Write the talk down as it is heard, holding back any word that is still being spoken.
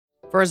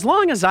For as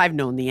long as I've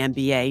known the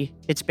NBA,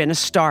 it's been a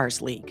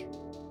stars league.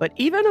 But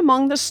even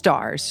among the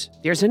stars,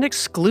 there's an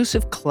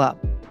exclusive club.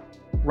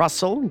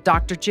 Russell and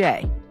Dr.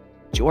 J,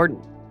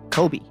 Jordan,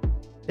 Kobe.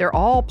 They're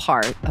all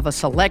part of a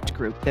select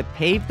group that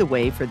paved the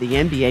way for the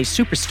NBA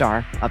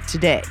superstar of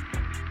today.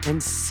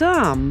 And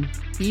some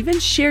even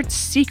shared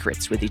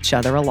secrets with each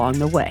other along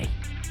the way.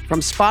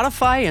 From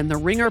Spotify and the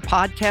Ringer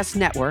Podcast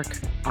Network,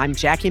 I'm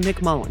Jackie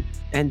McMullen,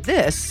 and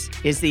this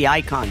is the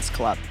Icons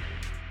Club.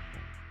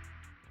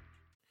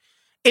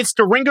 It's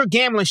the Ringer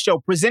Gambling Show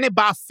presented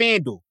by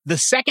FanDuel. The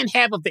second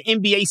half of the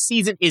NBA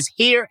season is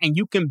here, and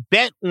you can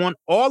bet on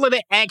all of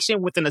the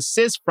action with an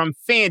assist from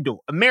FanDuel,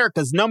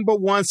 America's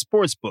 #1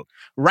 sportsbook.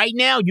 Right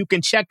now, you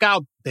can check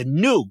out the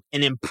new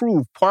and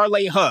improved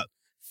Parlay Hub.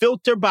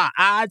 Filter by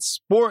odds,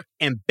 sport,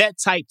 and bet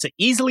type to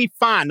easily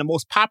find the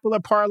most popular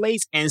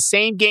parlays and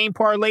same-game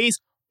parlays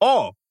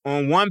all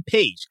on one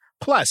page.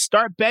 Plus,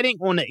 start betting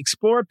on the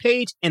Explorer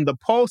page in the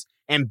Pulse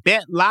and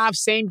bet live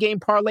same-game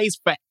parlays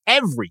for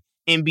every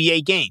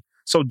NBA game.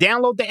 So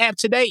download the app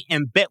today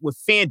and bet with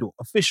FanDuel,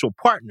 official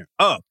partner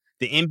of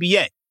the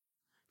NBA.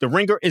 The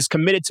Ringer is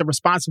committed to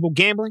responsible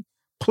gambling.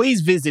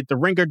 Please visit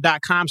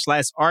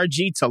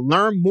theringer.com/RG to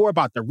learn more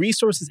about the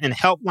resources and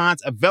helplines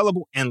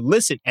available and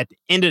listen at the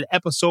end of the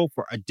episode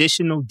for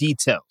additional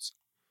details.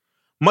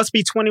 Must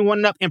be 21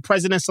 and up in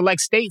present and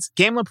select states.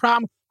 Gambling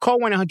problem? Call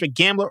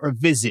 1-800-GAMBLER or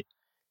visit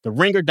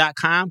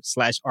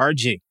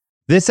theringer.com/RG.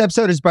 This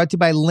episode is brought to you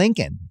by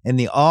Lincoln and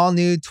the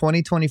all-new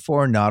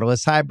 2024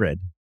 Nautilus Hybrid.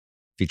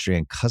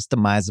 Featuring a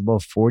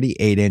customizable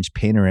 48-inch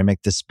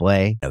panoramic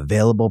display,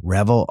 available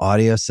Revel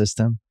audio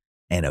system,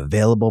 and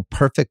available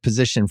perfect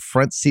position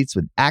front seats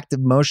with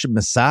active motion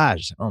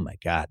massage. Oh my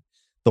God.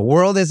 The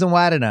world isn't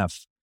wide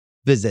enough.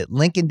 Visit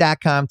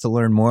Lincoln.com to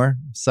learn more.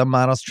 Some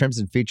models, trims,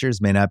 and features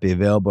may not be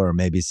available or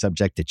may be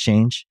subject to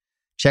change.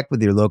 Check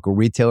with your local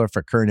retailer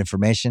for current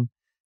information.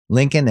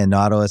 Lincoln and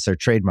Nautilus are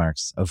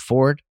trademarks of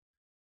Ford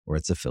or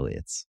its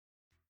affiliates.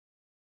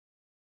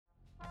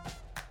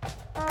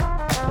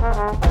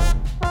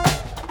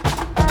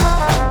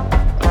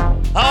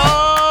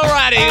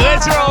 Alrighty,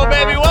 let's roll,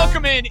 baby.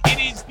 Welcome in.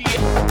 It is the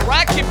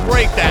bracket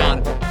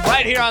breakdown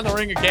right here on the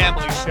Ringer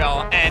Gambling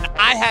Show, and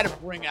I had to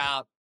bring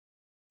out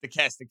the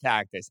cast of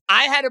characters.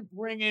 I had to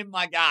bring in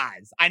my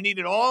guys. I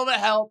needed all the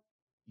help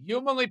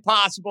humanly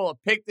possible to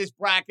pick this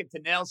bracket to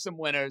nail some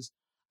winners.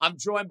 I'm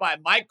joined by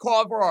Mike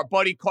Carver, our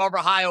buddy Carver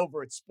High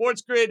over at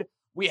Sports Grid.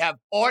 We have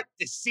Art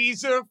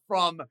DeCesar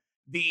from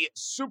the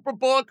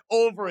Superbook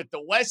over at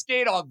the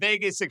Westgate, our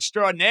Vegas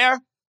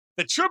extraordinaire.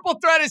 The triple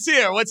threat is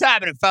here. What's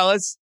happening,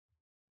 fellas?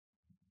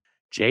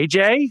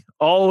 JJ,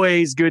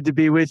 always good to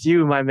be with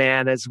you, my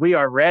man, as we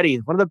are ready.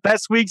 One of the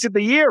best weeks of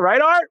the year,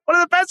 right, Art? One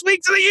of the best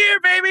weeks of the year,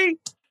 baby.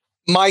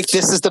 Mike,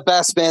 this is the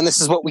best, man.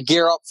 This is what we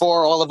gear up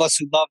for. All of us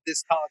who love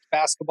this college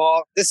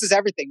basketball. This is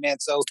everything,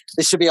 man. So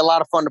this should be a lot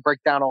of fun to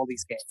break down all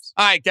these games.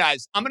 All right,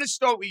 guys, I'm going to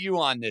start with you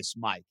on this,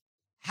 Mike.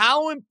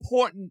 How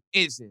important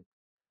is it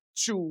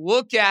to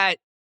look at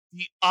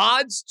the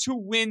odds to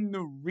win the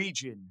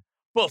region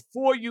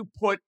before you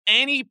put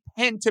any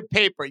pen to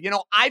paper? You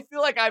know, I feel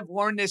like I've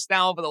learned this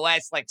now over the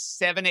last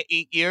 7 to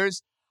 8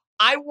 years.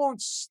 I won't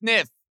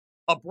sniff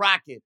a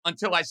bracket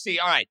until I see,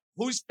 all right,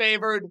 who's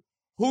favored,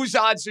 whose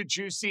odds are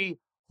juicy,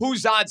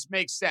 whose odds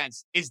make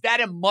sense. Is that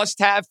a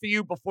must-have for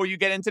you before you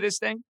get into this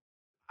thing?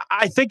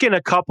 I think in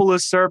a couple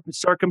of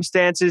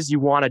circumstances you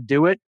want to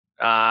do it.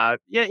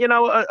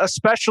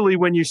 Especially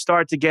when you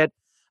start to get,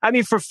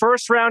 for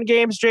first-round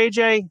games,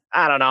 JJ,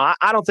 I don't know.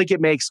 I don't think it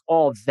makes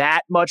all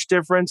that much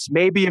difference.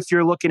 Maybe if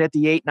you're looking at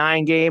the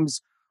 8-9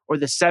 games or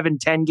the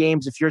 7-10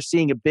 games, if you're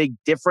seeing a big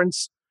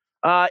difference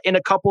in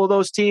a couple of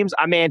those teams.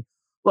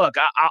 Look,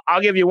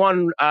 I'll give you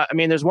one.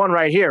 There's one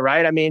right here,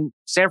 right?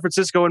 San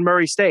Francisco and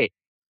Murray State.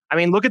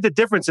 Look at the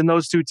difference in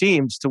those two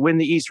teams to win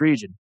the East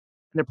region.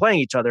 And they're playing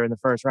each other in the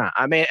first round.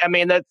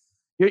 That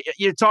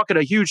you're talking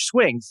a huge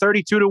swing,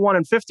 32-1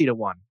 and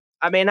 50-1.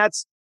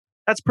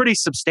 That's pretty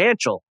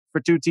substantial for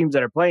two teams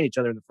that are playing each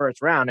other in the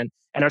first round and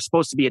are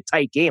supposed to be a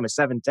tight game, a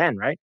 7-10,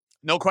 right?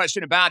 No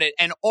question about it.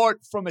 And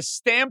Art, from a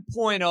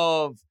standpoint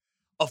of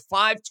a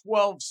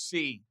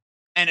 5-12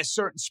 and a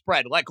certain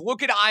spread,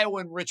 look at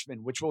Iowa and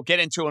Richmond, which we'll get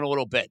into in a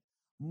little bit.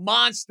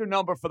 Monster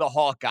number for the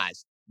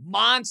Hawkeyes.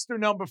 Monster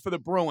number for the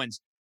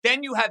Bruins.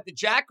 Then you have the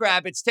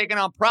Jackrabbits taking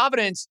on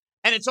Providence,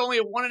 and it's only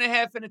a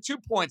 1.5 and a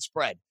 2-point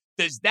spread.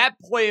 Does that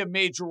play a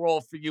major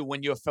role for you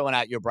when you're filling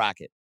out your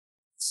bracket?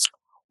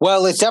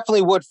 Well, it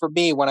definitely would for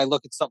me when I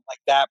look at something like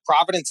that.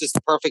 Providence is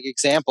the perfect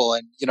example.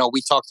 And,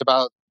 we talked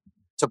about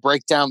to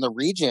break down the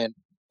region.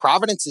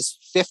 Providence is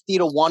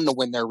 50-1 to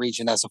win their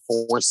region as a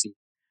 4 seed.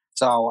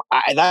 So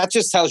that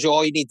just tells you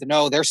all you need to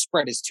know. Their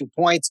spread is 2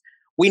 points.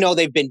 We know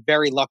they've been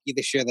very lucky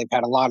this year. They've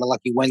had a lot of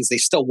lucky wins. They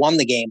still won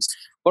the games.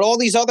 But all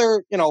these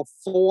other,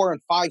 4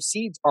 and 5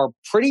 seeds are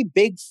pretty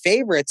big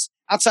favorites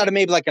outside of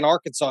maybe an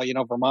Arkansas.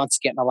 Vermont's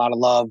getting a lot of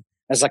love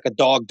as a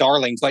dog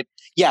darling. But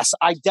yes,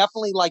 I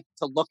definitely like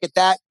to look at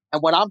that.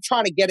 And when I'm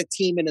trying to get a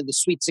team into the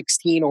Sweet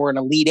 16 or an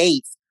Elite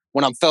 8,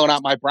 when I'm filling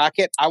out my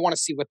bracket, I want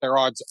to see what their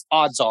odds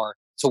are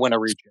to win a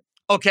region.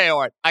 Okay,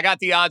 Art, I got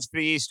the odds for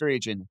the East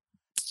region.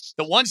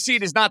 The 1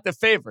 seed is not the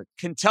favorite.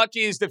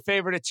 Kentucky is the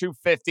favorite at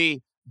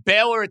 250.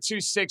 Baylor at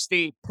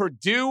 260.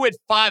 Purdue at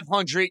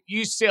 500.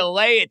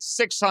 UCLA at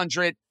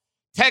 600.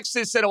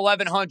 Texas at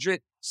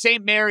 1,100.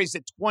 St. Mary's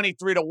at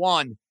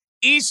 23-1.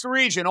 East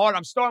region, Art,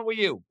 I'm starting with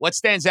you. What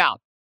stands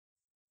out?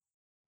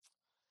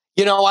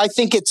 I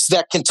think it's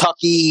that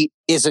Kentucky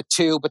is a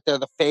 2, but they're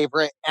the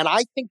favorite. And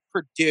I think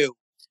Purdue,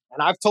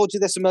 and I've told you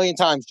this a million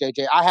times,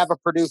 JJ, I have a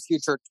Purdue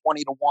future at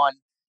 20-1.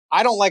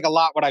 I don't like a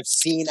lot what I've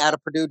seen out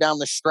of Purdue down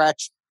the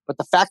stretch, but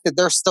the fact that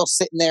they're still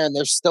sitting there and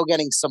they're still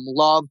getting some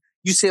love,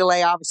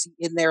 UCLA obviously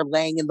in there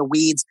laying in the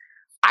weeds.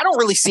 I don't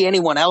really see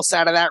anyone else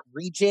out of that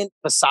region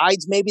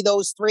besides maybe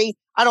those 3.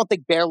 I don't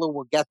think Baylor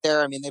will get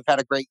there. I mean, they've had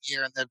a great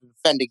year and they're the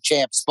defending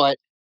champs, but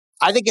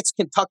I think it's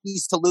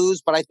Kentucky's to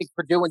lose, but I think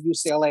Purdue and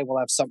UCLA will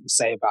have something to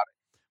say about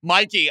it.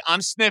 Mikey,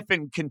 I'm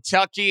sniffing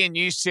Kentucky and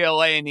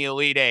UCLA in the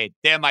Elite Eight.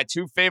 They're my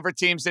 2 favorite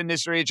teams in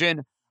this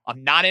region.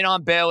 I'm not in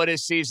on Baylor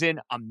this season.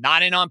 I'm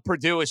not in on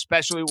Purdue,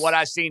 especially what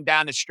I've seen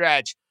down the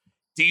stretch.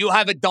 Do you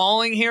have a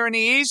darling here in the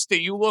East? Are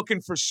you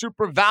looking for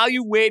super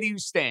value? Where do you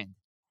stand?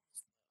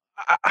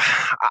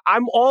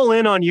 I'm all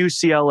in on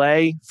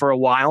UCLA for a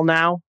while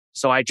now,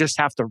 so I just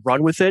have to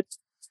run with it.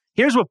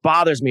 Here's what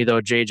bothers me,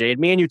 though, JJ. And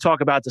me and you talk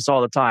about this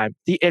all the time.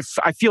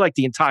 I feel like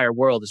the entire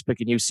world is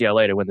picking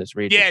UCLA to win this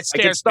region. Yeah, it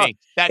scares me.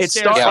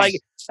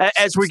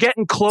 As we're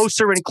getting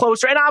closer and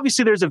closer, and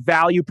obviously there's a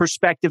value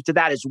perspective to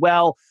that as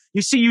well.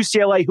 You see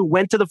UCLA, who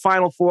went to the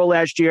Final Four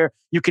last year.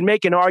 You can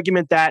make an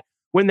argument that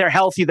when they're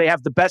healthy, they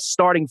have the best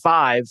starting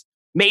 5,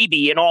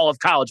 maybe in all of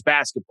college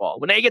basketball.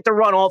 When they get to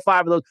run all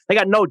 5 of those, they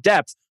got no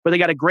depth, but they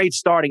got a great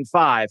starting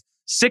 5.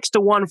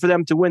 6-1 for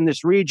them to win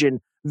this region.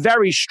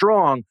 Very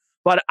strong.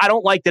 But I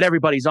don't like that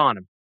everybody's on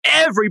him.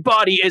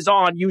 Everybody is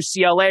on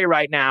UCLA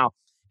right now.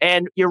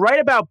 And you're right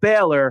about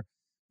Baylor.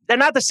 They're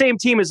not the same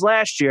team as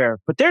last year,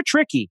 but they're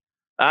tricky.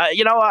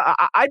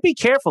 I'd be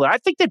careful. I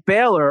think that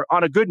Baylor,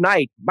 on a good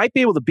night, might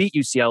be able to beat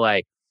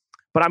UCLA.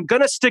 But I'm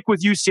going to stick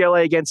with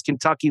UCLA against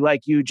Kentucky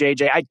like you,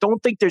 JJ. I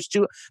don't think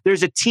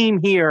there's a team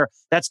here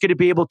that's going to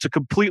be able to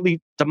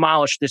completely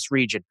demolish this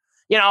region.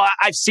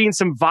 I've seen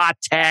some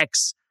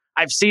Vatex.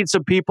 I've seen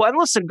some people. And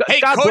listen,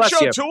 God Coach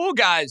bless you. O'Toole,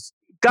 guys.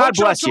 God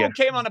bless you. Coach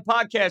O'Toole came on the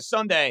podcast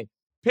Sunday,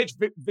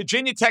 pitched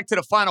Virginia Tech to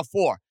the Final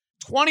Four.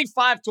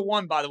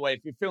 25-1, by the way,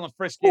 if you're feeling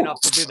frisky enough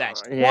to do that.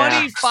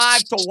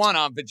 25-1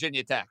 on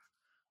Virginia Tech.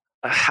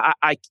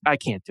 I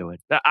can't do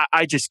it.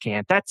 I just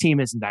can't. That team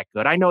isn't that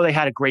good. I know they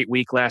had a great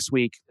week last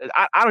week.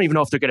 I don't even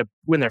know if they're going to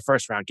win their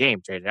first round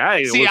game,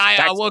 JJ.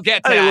 We'll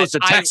get to that. Lose to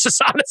Texas,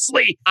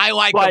 honestly. I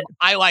like them.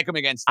 I like them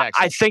against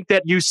Texas. I think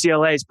that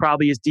UCLA is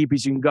probably as deep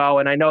as you can go,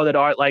 and I know that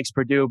Art likes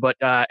Purdue, but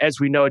as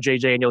we know,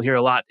 JJ, and you'll hear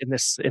a lot in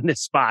this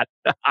spot,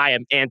 I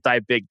am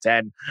anti-Big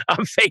Ten.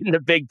 I'm fading the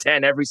Big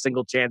Ten every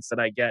single chance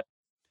that I get.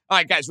 All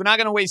right, guys, we're not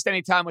going to waste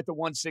any time with the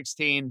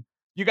 116.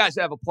 You guys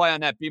have a play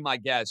on that. Be my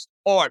guest.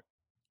 Art,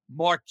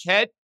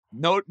 Marquette,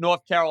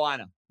 North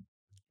Carolina.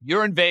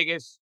 You're in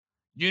Vegas.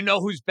 You know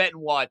who's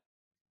betting what.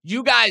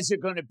 You guys are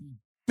going to be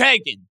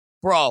begging,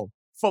 bro,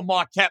 for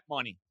Marquette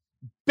money.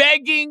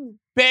 Begging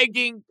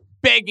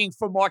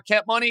for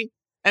Marquette money.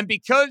 And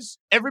because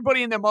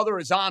everybody and their mother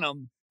is on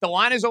them, the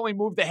line has only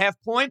moved a half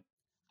point.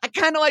 I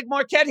kind of like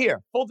Marquette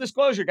here. Full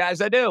disclosure, guys,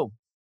 I do.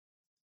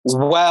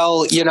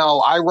 Well,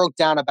 I wrote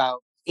down about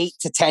 8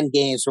 to 10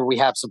 games where we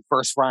have some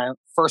first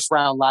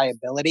round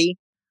liability.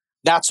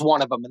 That's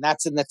one of them, and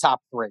that's in the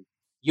top 3.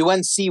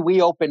 UNC, we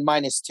opened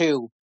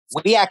 -2.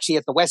 We actually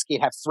at the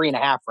Westgate have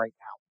 3.5 right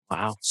now.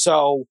 Wow.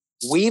 So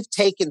we've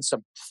taken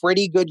some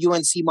pretty good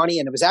UNC money,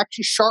 and it was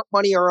actually sharp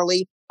money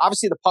early.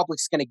 Obviously, the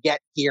public's going to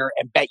get here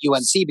and bet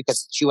UNC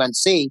because it's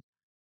UNC.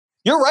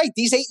 You're right.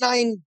 These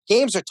 8-9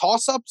 games are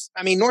toss-ups.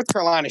 I mean, North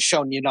Carolina's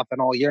shown you nothing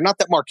all year. Not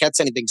that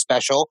Marquette's anything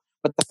special,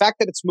 but the fact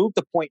that it's moved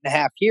a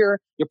 1.5 here,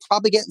 you're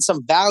probably getting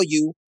some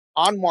value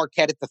on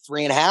Marquette at the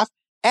 3.5.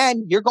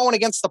 And you're going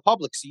against the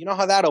public. So you know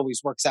how that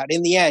always works out.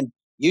 In the end,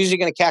 you're usually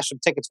going to cash some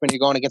tickets when you're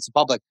going against the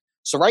public.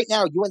 So right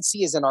now,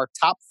 UNC is in our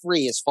top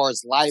 3 as far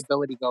as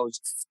liability goes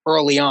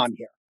early on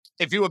here.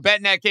 If you were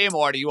betting that game,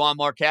 Art, are you on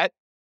Marquette?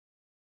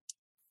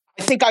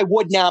 I think I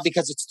would now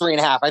because it's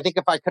 3.5. I think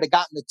if I could have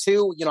gotten the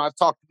 2, I've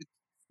talked to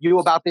you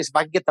about this. If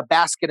I could get the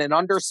basket and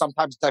under,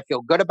 sometimes I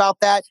feel good about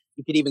that.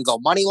 You could even go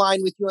money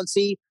line with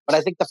UNC. But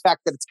I think the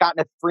fact that it's gotten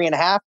at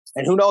 3.5,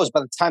 and who knows, by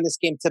the time this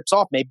game tips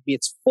off, maybe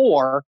it's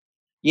 4.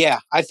 Yeah,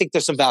 I think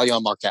there's some value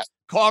on Marquette.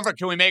 Carver,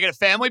 can we make it a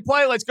family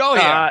play? Let's go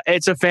here.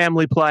 It's a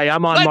family play.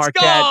 I'm on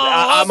Marquette.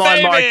 I'm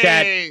on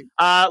Marquette.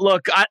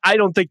 Look, I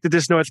don't think that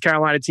this North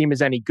Carolina team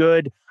is any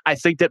good. I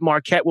think that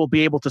Marquette will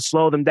be able to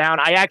slow them down.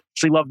 I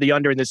actually love the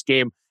under in this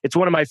game. It's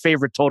one of my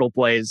favorite total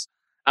plays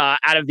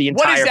out of the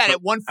entire. What is that,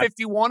 at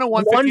 151 or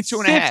 152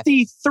 and a half?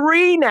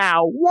 153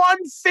 now.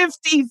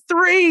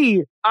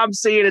 153. I'm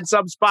seeing in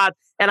some spots.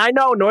 And I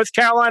know North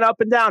Carolina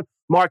up and down.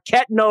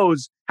 Marquette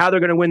knows how they're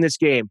going to win this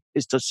game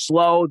is to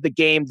slow the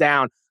game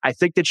down. I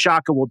think that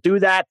Shaka will do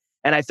that,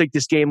 and I think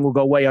this game will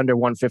go way under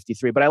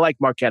 153. But I like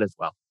Marquette as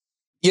well.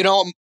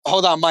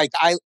 Hold on, Mike.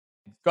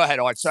 Go ahead,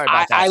 Art. Sorry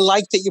about that. I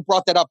like that you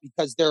brought that up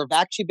because there have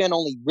actually been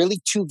only really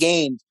 2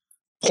 games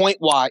point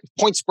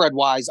spread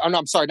wise. Oh, no,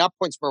 I'm sorry, not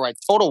point spread wise,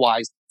 total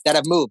wise that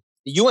have moved.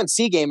 The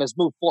UNC game has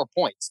moved 4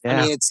 points. Yeah.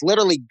 I mean, it's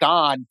literally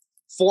gone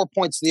 4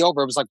 points to the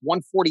over. It was like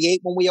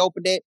 148 when we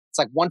opened it. It's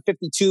like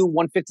 152,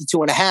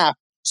 152 and a half.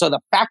 So the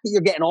fact that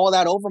you're getting all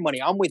that over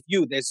money, I'm with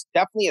you. There's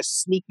definitely a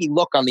sneaky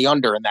look on the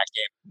under in that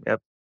game.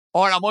 Yep.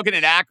 All right, I'm looking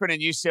at Akron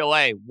and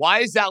UCLA. Why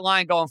is that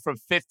line going from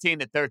 15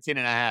 to 13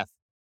 and a half?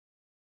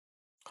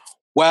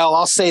 Well,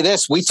 I'll say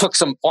this. We took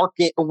some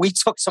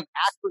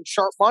Akron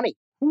sharp money.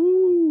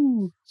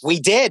 Ooh. We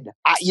did.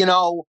 I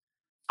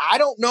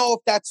don't know if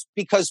that's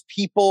because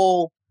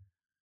people,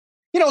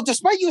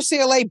 despite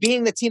UCLA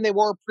being the team they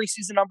were,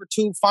 preseason number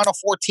 2, Final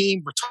Four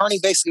team, returning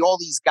basically all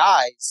these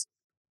guys,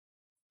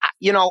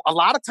 a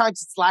lot of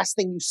times it's the last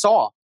thing you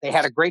saw. They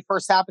had a great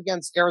first half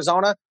against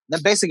Arizona,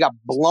 then basically got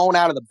blown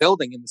out of the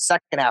building in the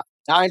second half.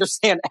 Now, I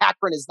understand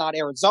Akron is not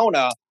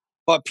Arizona,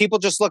 but people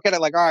just look at it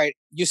like, all right,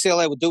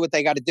 UCLA will do what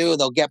they got to do.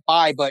 They'll get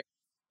by. But,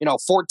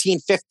 14,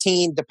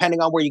 15,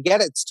 depending on where you get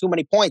it, it's too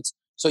many points.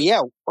 So,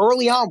 yeah,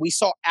 early on, we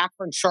saw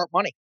Akron sharp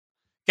money.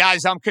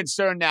 Guys, I'm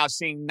concerned now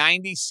seeing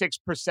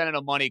 96% of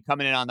the money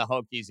coming in on the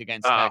Hokies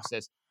against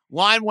Texas.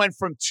 Line went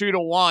from 2 to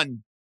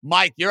 1.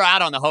 Mike, you're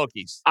out on the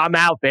Hokies. I'm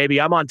out, baby.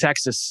 I'm on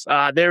Texas.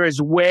 There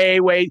is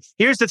way.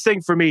 Here's the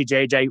thing for me,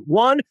 JJ.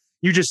 One,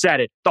 you just said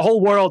it. The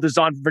whole world is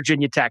on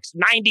Virginia Tech.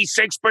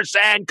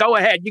 96%. Go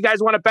ahead. You guys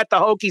want to bet the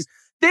Hokies?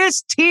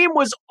 This team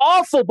was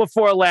awful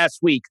before last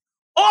week.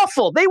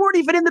 Awful. They weren't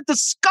even in the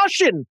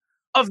discussion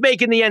of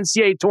making the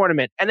NCAA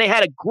tournament. And they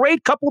had a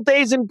great couple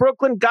days in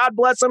Brooklyn. God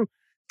bless them.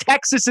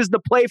 Texas is the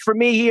play for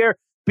me here.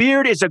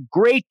 Beard is a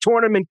great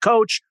tournament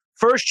coach.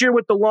 First year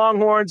with the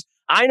Longhorns.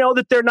 I know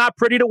that they're not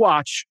pretty to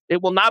watch.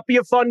 It will not be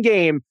a fun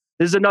game.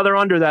 This is another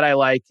under that I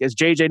like. As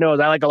JJ knows,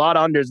 I like a lot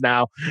of unders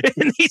now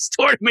in these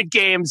tournament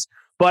games.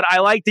 But I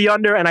like the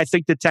under, and I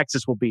think that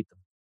Texas will beat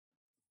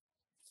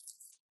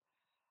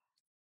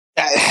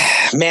them.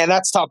 Man,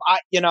 that's tough. I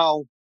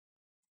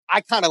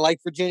kind of like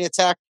Virginia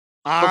Tech.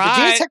 All right.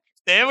 Virginia Tech,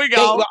 there we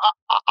go.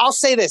 I'll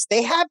say this.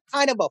 They have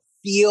kind of a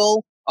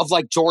feel of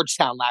like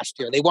Georgetown last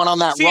year. They went on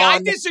that run. I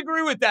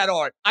disagree with that,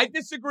 Art. I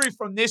disagree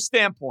from this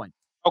standpoint.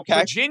 Okay.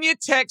 Virginia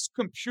Tech's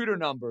computer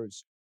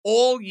numbers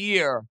all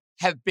year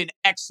have been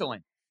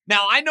excellent.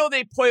 Now, I know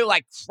they play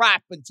like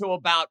crap until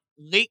about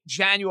late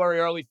January,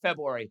 early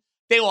February.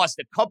 They lost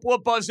a couple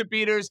of buzzer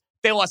beaters.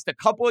 They lost a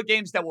couple of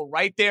games that were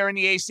right there in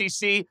the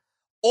ACC.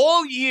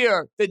 All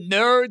year, the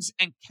Nerds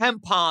and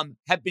KenPom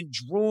have been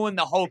drooling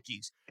the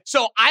Hokies.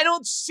 So I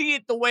don't see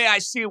it the way I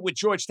see it with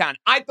Georgetown.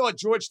 I thought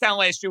Georgetown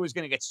last year was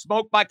going to get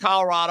smoked by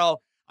Colorado.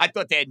 I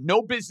thought they had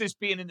no business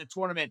being in the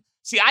tournament.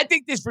 See, I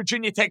think this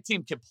Virginia Tech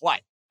team can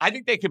play. I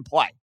think they can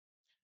play.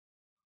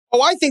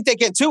 Oh, I think they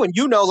can too. And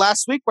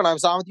last week when I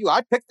was on with you,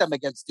 I picked them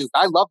against Duke.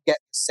 I love getting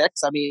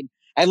 6. I mean,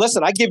 and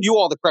listen, I give you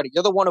all the credit.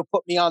 You're the one who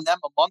put me on them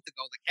a month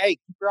ago. Like, hey,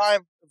 keep your eye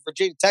on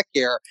Virginia Tech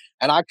here.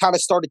 And I kind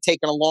of started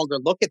taking a longer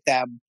look at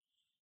them.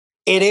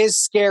 It is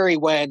scary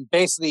when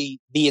basically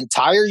the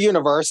entire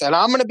universe, and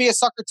I'm going to be a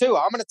sucker too.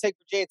 I'm going to take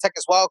Virginia Tech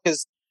as well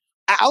because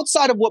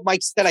outside of what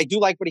Mike said, I do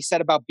like what he said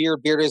about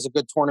Beard. Beard is a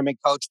good tournament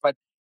coach, but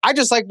I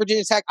just like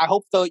Virginia Tech. I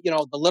hope the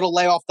little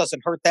layoff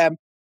doesn't hurt them,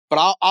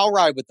 but I'll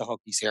ride with the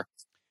Hokies here.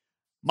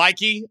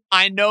 Mikey,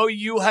 I know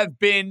you have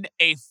been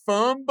a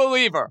firm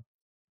believer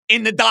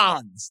in the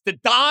Dons. The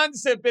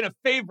Dons have been a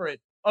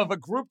favorite of a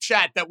group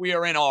chat that we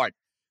are in, Art.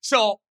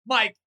 So,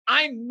 Mike,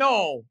 I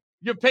know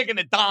you're picking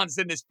the Dons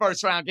in this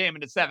first round game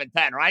in the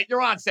 7-10, right?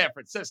 You're on San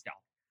Francisco.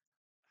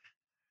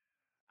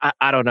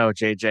 I don't know,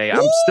 JJ.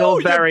 I'm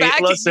still very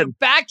you're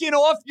backing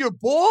off your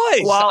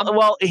boys.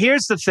 Well,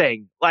 here's the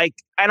thing.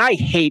 And I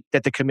hate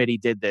that the committee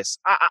did this.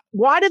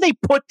 Why do they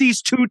put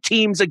these two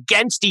teams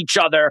against each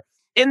other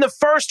in the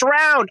first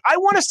round? I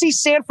want to see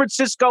San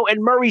Francisco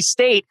and Murray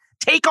State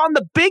take on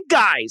the big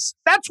guys.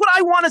 That's what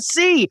I want to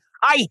see.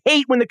 I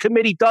hate when the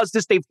committee does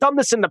this. They've done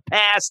this in the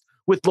past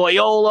with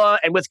Loyola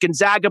and with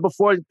Gonzaga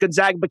before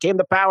Gonzaga became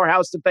the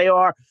powerhouse that they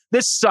are.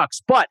 This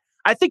sucks. But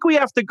I think we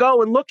have to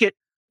go and look at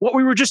what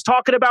we were just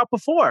talking about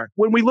before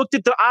when we looked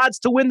at the odds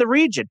to win the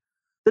region.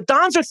 The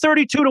Dons are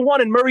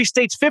 32-1 and Murray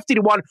State's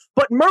 50-1,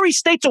 but Murray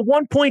State's a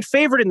 1-point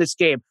favorite in this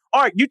game.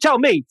 All right, you tell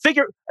me.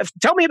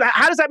 Tell me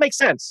how does that make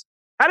sense?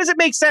 How does it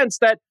make sense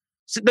that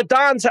the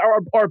Dons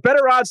are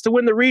better odds to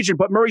win the region,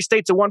 but Murray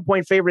State's a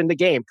 1-point favorite in the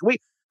game? Can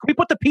we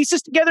put the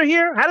pieces together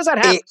here? How does that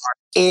happen?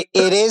 It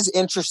is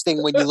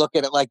interesting when you look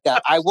at it like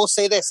that. I will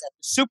say this. At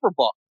the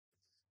Superbook,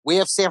 we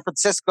have San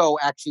Francisco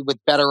actually with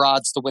better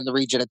odds to win the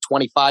region at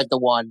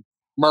 25-1.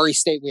 Murray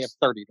State, we have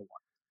 30-1.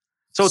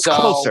 So it's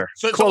closer.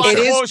 So it's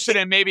closer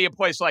than maybe a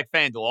place like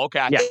FanDuel.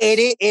 Okay. Yeah.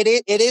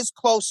 It is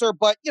closer,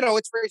 but,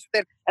 it's very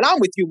thin. And I'm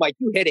with you, Mike.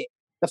 You hit it.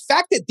 The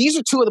fact that these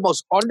are two of the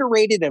most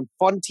underrated and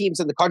fun teams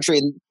in the country,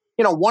 and,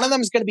 one of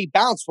them is going to be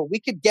bounced, but we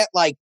could get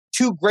like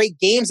 2 great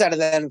games out of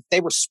them if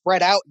they were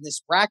spread out in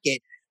this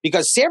bracket,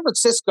 because San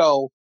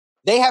Francisco,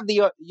 they have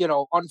the,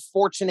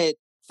 unfortunate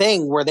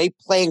thing where they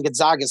play in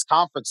Gonzaga's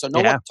conference. So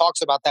no one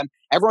talks about them.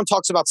 Everyone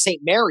talks about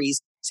St.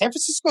 Mary's. San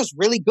Francisco's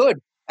really good.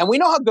 And we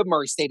know how good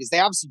Murray State is. They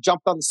obviously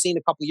jumped on the scene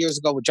a couple years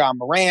ago with John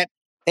Morant.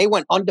 They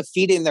went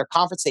undefeated in their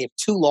conference. They have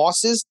 2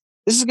 losses.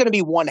 This is going to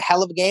be one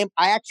hell of a game.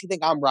 I actually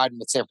think I'm riding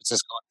with San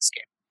Francisco in this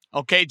game.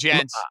 Okay,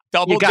 gents.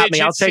 Double You got digit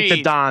me. I'll take the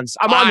seed. Dons.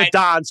 I'm All on right. the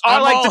Dons. I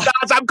like the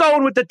Dons. I'm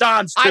going with the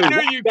Dons, too. I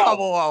knew you'd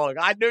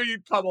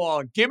come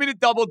along. Give me the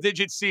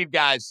double-digit seed,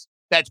 guys,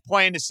 that's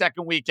playing the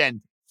second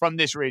weekend from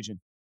this region.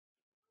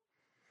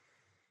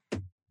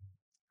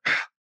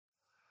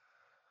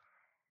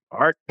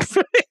 Art.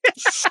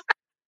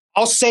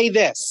 I'll say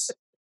this.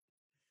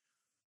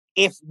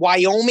 If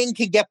Wyoming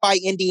could get by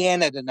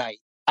Indiana tonight,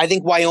 I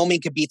think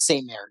Wyoming could beat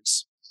St.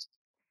 Mary's.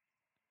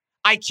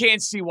 I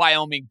can't see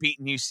Wyoming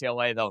beating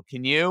UCLA, though.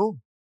 Can you?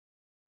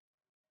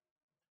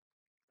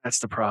 That's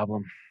the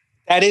problem.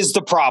 That is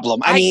the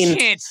problem. I mean,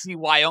 can't see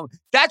Wyoming.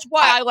 That's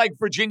why I like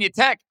Virginia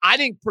Tech. I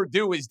think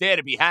Purdue is there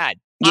to be had.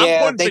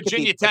 Yeah, I'm putting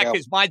Virginia Tech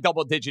as my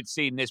double-digit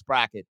seed in this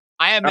bracket.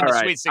 I am in the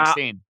Sweet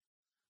 16.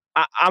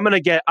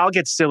 I'll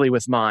get silly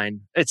with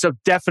mine. It's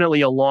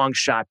definitely a long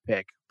shot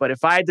pick. But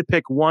if I had to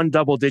pick one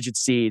double-digit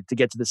seed to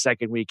get to the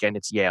second weekend,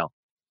 it's Yale.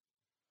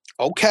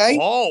 Okay.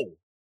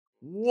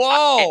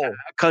 Whoa.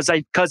 Because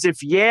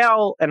if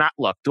Yale,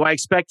 look, do I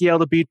expect Yale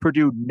to beat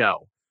Purdue?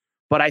 No.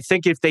 But I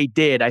think if they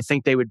did, I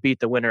think they would beat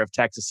the winner of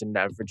Texas and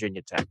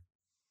Virginia Tech.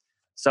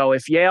 So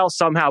if Yale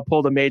somehow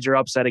pulled a major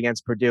upset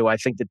against Purdue, I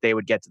think that they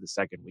would get to the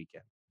second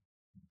weekend.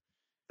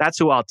 That's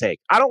who I'll take.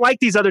 I don't like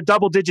these other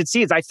double-digit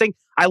seeds.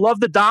 I love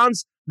the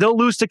Dons. They'll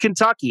lose to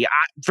Kentucky.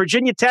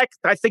 Virginia Tech,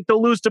 I think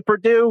they'll lose to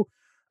Purdue.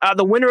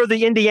 The winner of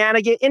the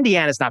Indiana game,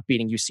 Indiana's not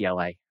beating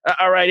UCLA.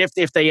 All right,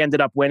 if they ended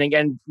up winning,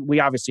 and we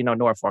obviously know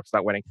Norfolk's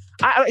not winning.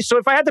 So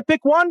if I had to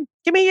pick one,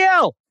 give me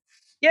Yale.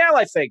 Yale,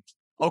 I think.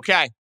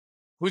 Okay.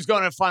 Who's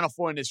going to the Final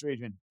Four in this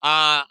region?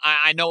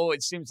 I know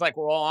it seems like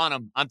we're all on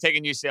them. I'm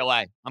taking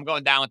UCLA. I'm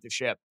going down with the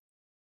ship.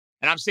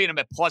 And I'm seeing them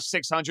at plus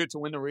 600 to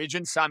win the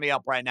region. Sign me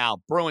up right now.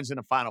 Bruins in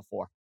the Final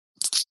Four.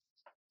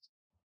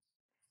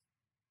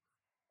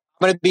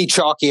 I'm going to be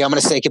chalky. I'm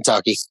going to say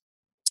Kentucky.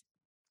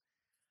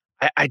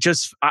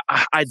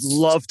 I'd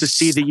love to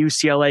see the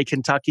UCLA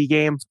Kentucky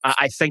game.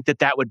 I think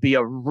that would be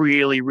a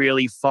really,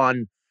 really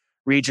fun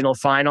regional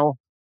final.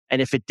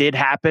 And if it did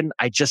happen,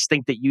 I just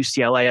think that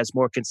UCLA has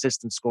more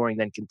consistent scoring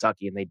than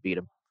Kentucky, and they'd beat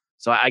them.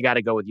 So I got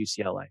to go with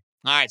UCLA.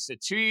 All right, so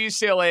 2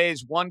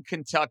 UCLAs, 1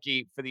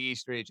 Kentucky for the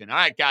East region. All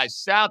right, guys,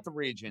 South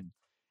region.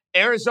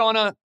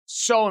 Arizona,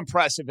 so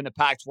impressive in the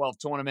Pac-12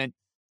 tournament.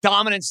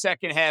 Dominant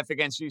second half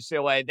against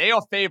UCLA. They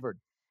are favored.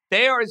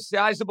 They are a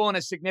sizable and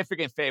a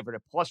significant favorite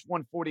at plus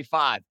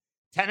 145.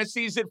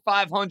 Tennessee's at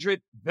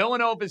 500.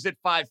 Villanova's at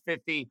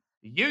 550.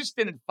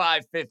 Houston at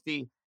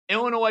 550.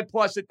 Illinois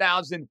plus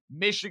 1,000.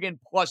 Michigan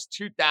plus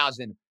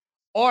 2,000.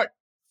 Art,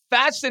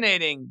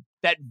 fascinating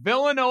that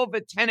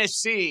Villanova,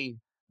 Tennessee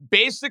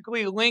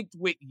basically linked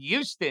with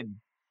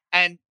Houston.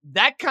 And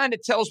that kind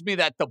of tells me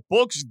that the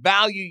books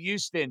value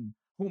Houston,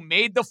 who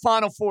made the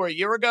Final Four a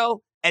year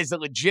ago, as a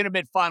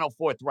legitimate Final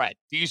Four threat.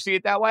 Do you see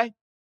it that way?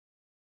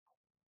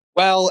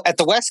 Well, at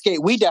the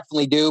Westgate, we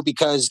definitely do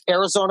because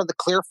Arizona, the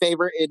clear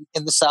favorite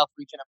in the South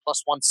region at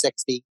plus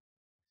 160.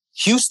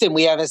 Houston,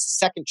 we have as a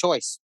second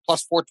choice,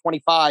 plus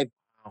 425,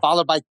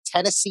 followed by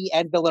Tennessee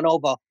and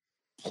Villanova,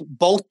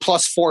 both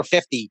plus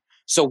 450.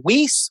 So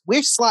we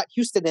slot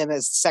Houston in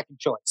as second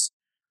choice.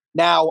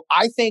 Now,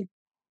 I think,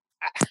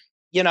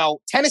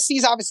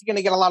 Tennessee's obviously going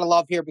to get a lot of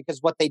love here because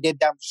what they did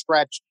down the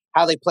stretch,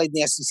 how they played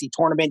in the SEC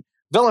tournament.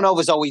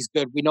 Villanova's always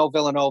good. We know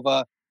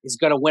Villanova is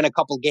going to win a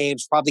couple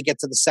games, probably get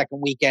to the second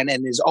weekend,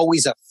 and is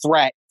always a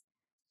threat.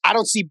 I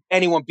don't see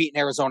anyone beating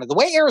Arizona. The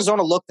way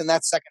Arizona looked in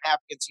that second half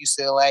against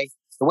UCLA,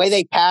 the way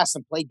they pass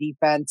and play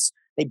defense,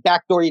 they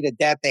backdoor you to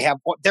death.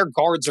 Their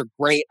guards are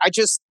great.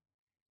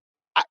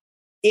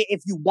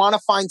 If you want to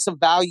find some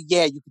value,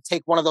 you could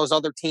take one of those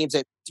other teams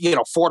at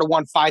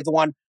 4-1,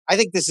 5-1. I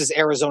think this is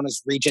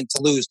Arizona's region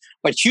to lose.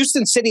 But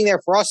Houston sitting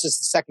there for us as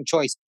the second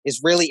choice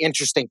is really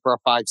interesting for a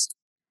 5 seed.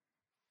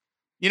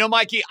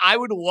 Mikey, I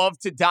would love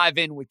to dive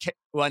in with,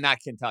 not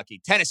Kentucky,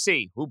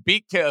 Tennessee, who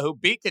beat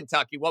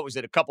Kentucky, what was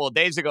it, a couple of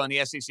days ago in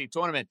the SEC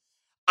tournament.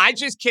 I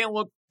just can't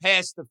look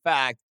past the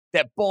fact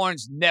that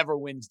Barnes never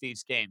wins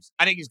these games.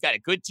 I think he's got a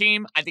good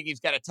team. I think he's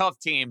got a tough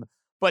team.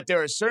 But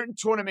there are certain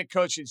tournament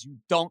coaches you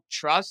don't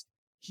trust.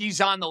 He's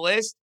on the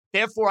list.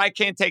 Therefore, I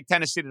can't take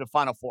Tennessee to the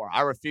Final Four.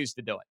 I refuse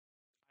to do it.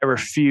 I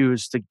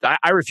refuse to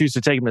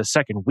take him to the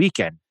second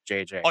weekend,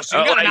 JJ. Oh, so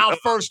you got him out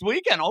first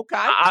weekend.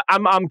 Okay.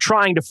 I'm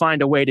trying to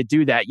find a way to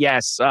do that.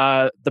 Yes.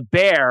 The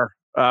Bear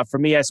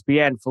from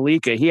ESPN,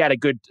 Felica, he had a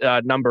good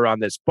number on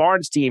this.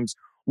 Barnes teams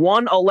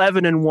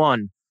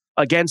 1-11-1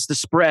 against the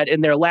spread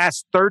in their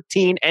last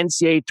 13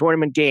 NCAA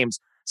tournament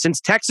games.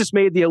 Since Texas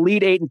made the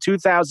Elite Eight in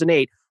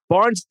 2008,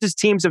 Barnes'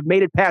 teams have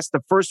made it past the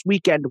first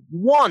weekend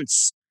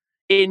once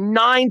in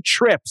 9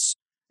 trips,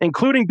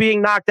 including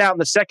being knocked out in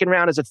the second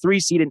round as a 3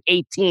 seed in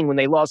 18 when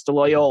they lost to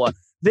Loyola.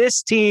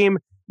 This team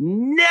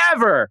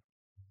never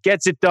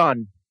gets it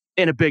done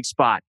in a big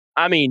spot.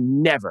 I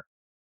mean, never.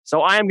 So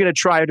I am going to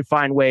try to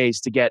find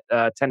ways to get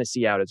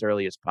Tennessee out as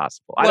early as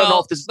possible. I don't know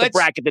if this is the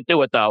bracket to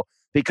do it, though,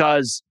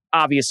 because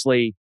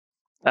obviously,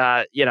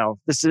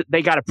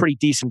 they got a pretty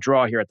decent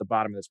draw here at the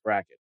bottom of this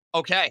bracket.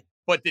 Okay,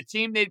 but the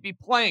team they'd be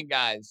playing,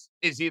 guys,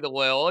 is either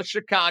Loyola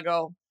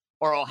Chicago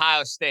or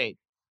Ohio State.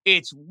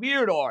 It's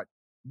weird, Art.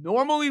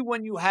 Normally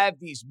when you have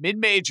these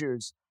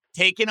mid-majors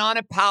taking on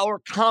a power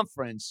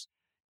conference,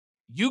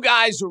 you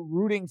guys are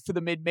rooting for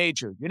the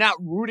mid-major. You're not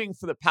rooting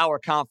for the power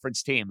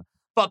conference team.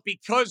 But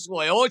because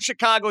Loyola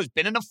Chicago has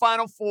been in the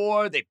Final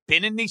Four, they've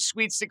been in the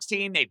Sweet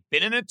 16, they've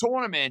been in a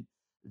tournament,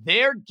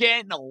 they're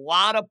getting a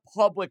lot of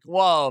public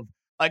love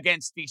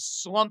against the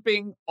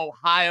slumping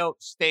Ohio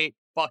State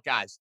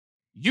Buckeyes.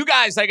 You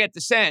guys, I get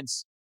the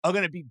sense, are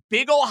going to be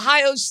big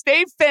Ohio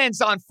State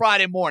fans on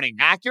Friday morning.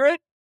 Accurate?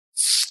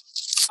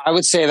 I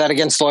would say that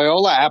against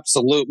Loyola,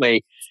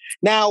 absolutely.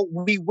 Now,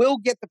 we will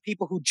get the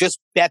people who just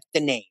bet the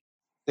name.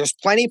 There's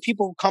plenty of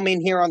people who come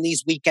in here on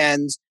these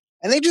weekends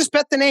and they just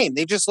bet the name.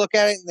 They just look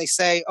at it and they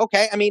say,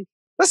 okay, I mean,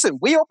 listen,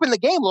 we opened the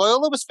game.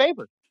 Loyola was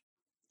favored.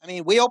 I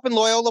mean, we opened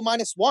Loyola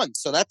 -1.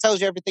 So that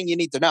tells you everything you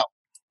need to know.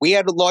 We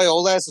had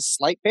Loyola as a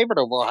slight favorite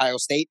over Ohio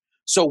State.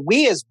 So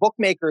we as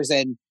bookmakers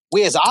and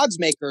we as odds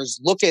makers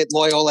look at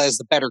Loyola as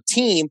the better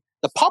team.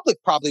 The public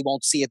probably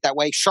won't see it that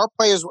way. Sharp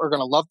players are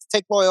going to love to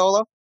take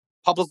Loyola.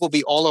 Public will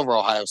be all over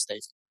Ohio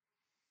State.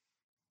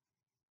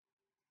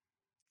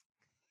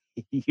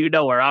 You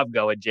know where I'm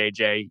going,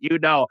 JJ. You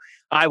know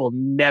I will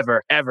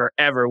never, ever,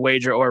 ever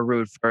wager or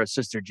root for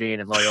Sister Jean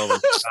in Loyola,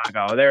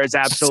 Chicago. There is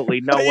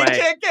absolutely no way. You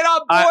can't get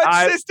on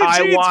board Sister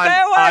Jean's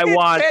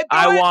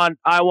bandwagon.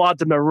 I want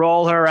them to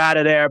roll her out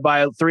of there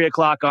by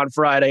 3:00 on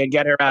Friday and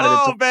get her out of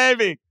it. Oh,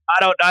 baby.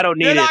 I don't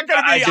need You're it. not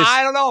going to be.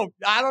 I don't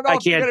know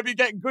if you're going to be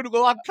getting good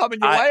luck coming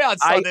your way on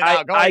Sunday.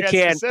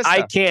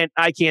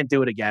 I can't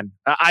do it again.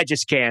 I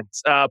just can't.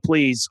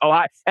 Please.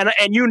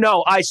 And you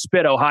know I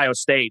spit Ohio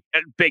State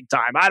big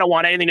time. I don't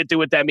want anything to do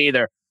with them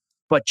either.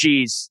 But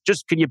geez,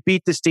 just can you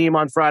beat this team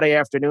on Friday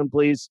afternoon,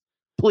 please?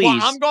 Please. Well,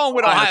 I'm going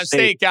with Ohio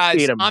State,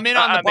 guys. I'm in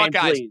on the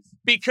Buckeyes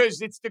because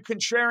it's the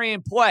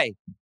contrarian play.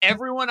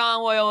 Everyone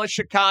on Loyola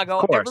Chicago.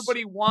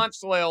 Everybody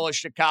wants Loyola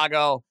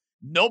Chicago.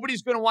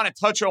 Nobody's going to want to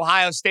touch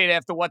Ohio State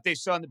after what they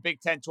saw in the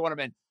Big Ten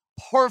tournament.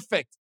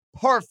 Perfect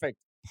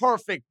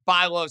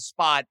buy low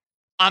spot.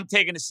 I'm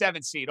taking the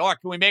 7th seed. Or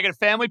can we make it a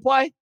family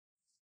play?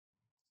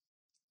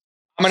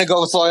 I'm going to go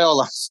with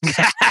Loyola.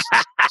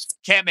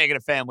 Can't make it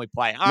a family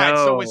play. All right,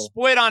 so we're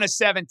split on a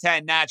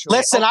 7-10 naturally.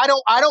 Listen, I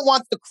don't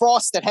want the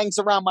cross that hangs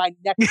around my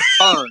neck to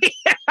burn.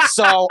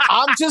 So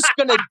I'm just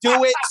going to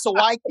do it so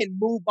I can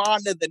move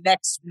on to the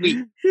next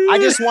week. I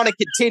just want to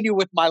continue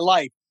with my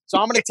life. So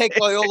I'm going to take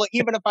Loyola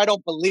even if I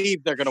don't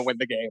believe they're going to win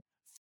the game.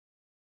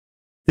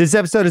 This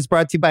episode is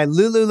brought to you by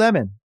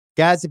Lululemon.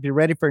 Guys, if you're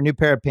ready for a new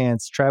pair of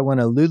pants, try one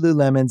of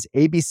Lululemon's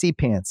ABC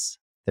pants.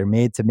 They're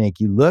made to make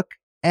you look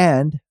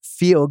and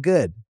feel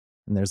good.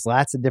 And there's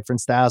lots of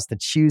different styles to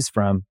choose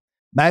from.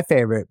 My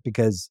favorite,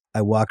 because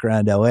I walk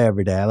around LA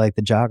every day, I like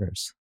the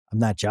joggers. I'm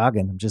not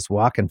jogging, I'm just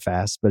walking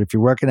fast. But if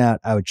you're working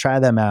out, I would try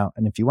them out.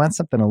 And if you want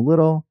something a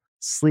little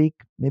sleek,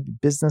 maybe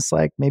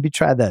business-like, maybe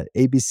try the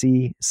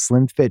ABC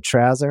Slim Fit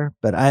trouser.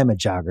 But I am a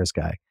joggers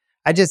guy.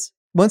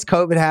 Once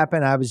COVID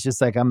happened, I was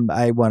just like,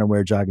 I want to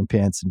wear jogging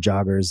pants and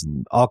joggers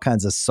and all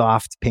kinds of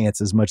soft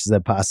pants as much as I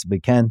possibly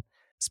can,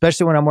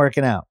 especially when I'm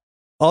working out.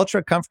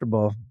 Ultra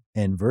comfortable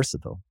and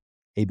versatile.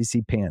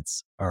 ABC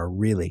pants are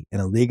really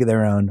in a league of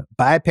their own.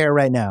 Buy a pair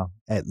right now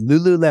at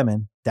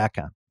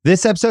Lululemon.com.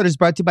 This episode is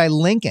brought to you by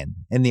Lincoln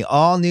and the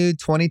all-new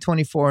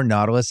 2024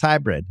 Nautilus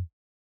Hybrid.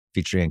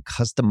 Featuring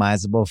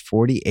customizable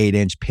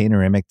 48-inch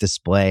panoramic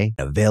display,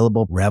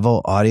 available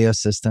Revel audio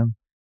system,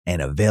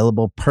 and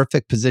available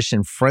perfect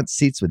position front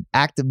seats with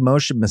active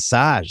motion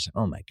massage.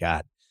 Oh my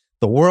God.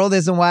 The world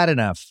isn't wide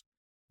enough.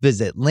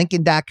 Visit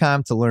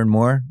Lincoln.com to learn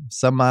more.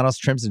 Some models,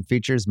 trims, and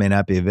features may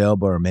not be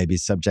available or may be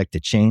subject to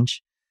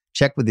change.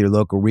 Check with your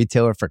local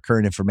retailer for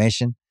current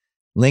information.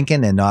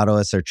 Lincoln and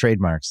Nautilus are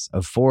trademarks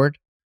of Ford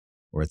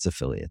or its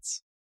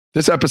affiliates.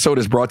 This episode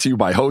is brought to you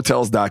by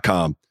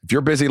Hotels.com. If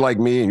you're busy like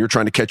me and you're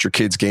trying to catch your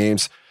kids'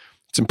 games,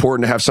 it's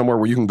important to have somewhere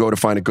where you can go to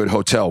find a good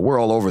hotel. We're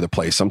all over the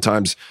place.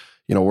 Sometimes,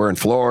 we're in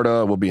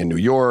Florida, we'll be in New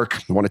York.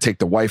 We want to take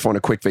the wife on a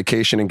quick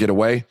vacation and get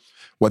away.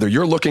 Whether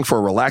you're looking for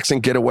a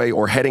relaxing getaway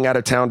or heading out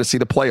of town to see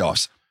the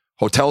playoffs,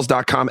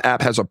 Hotels.com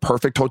app has a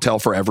perfect hotel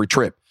for every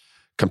trip.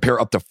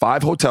 Compare up to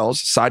 5 hotels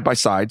side by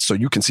side so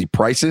you can see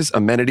prices,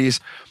 amenities,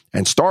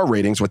 and star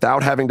ratings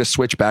without having to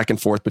switch back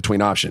and forth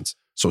between options.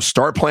 So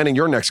start planning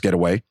your next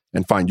getaway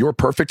and find your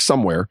perfect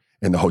somewhere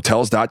in the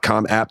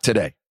Hotels.com app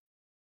today.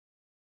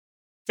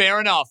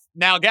 Fair enough.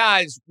 Now,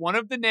 guys, one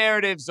of the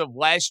narratives of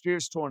last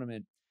year's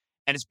tournament,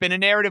 and it's been a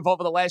narrative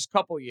over the last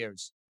couple of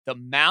years, the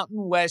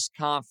Mountain West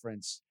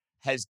Conference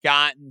has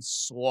gotten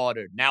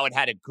slaughtered. Now, it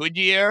had a good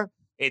year.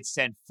 It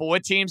sent 4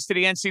 teams to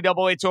the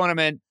NCAA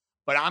tournament,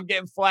 but I'm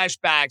getting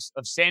flashbacks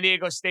of San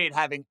Diego State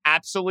having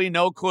absolutely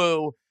no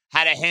clue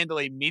how to handle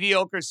a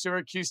mediocre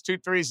Syracuse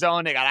 2-3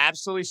 zone. They got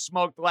absolutely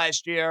smoked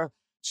last year.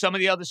 Some of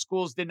the other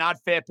schools did not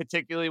fare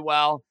particularly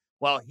well.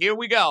 Well, here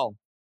we go.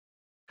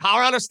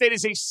 Colorado State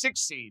is a 6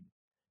 seed.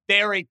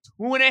 They're a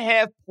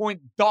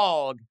 2.5-point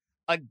dog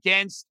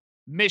against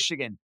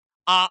Michigan.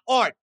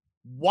 Art,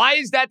 why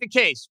is that the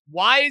case?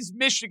 Why is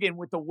Michigan,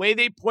 with the way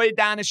they played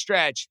down the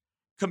stretch,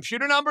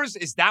 computer numbers,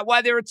 is that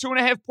why they're a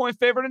 2.5-point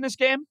favorite in this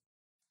game?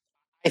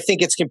 I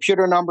think it's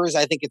computer numbers.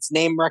 I think it's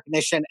name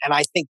recognition. And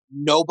I think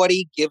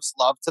nobody gives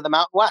love to the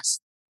Mountain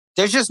West.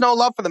 There's just no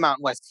love for the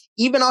Mountain West.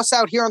 Even us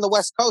out here on the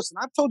West Coast.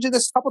 And I've told you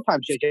this a couple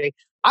times, JJ.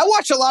 I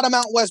watch a lot of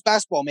Mountain West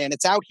basketball, man.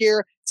 It's out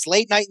here. It's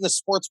late night in the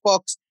sports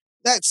books.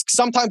 That's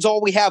sometimes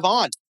all we have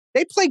on.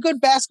 They play good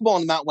basketball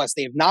in the Mountain West.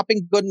 They have not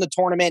been good in the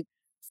tournament.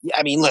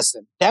 I mean,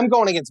 listen, them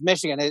going against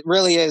Michigan, it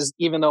really is,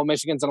 even though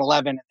Michigan's an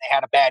 11 and they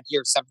had a bad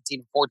year,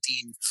 17-14, or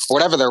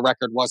whatever their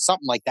record was,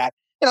 something like that.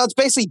 You know, it's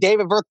basically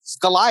David versus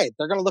Goliath.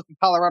 They're going to look at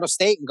Colorado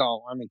State and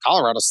go,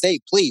 Colorado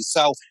State, please.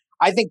 So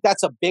I think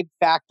that's a big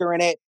factor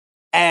in it.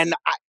 And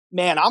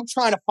I'm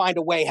trying to find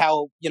a way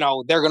how,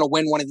 they're going to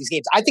win one of these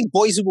games. I think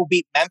Boise will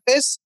beat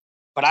Memphis,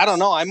 but I don't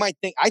know. I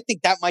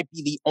think that might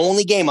be the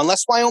only game,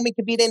 unless Wyoming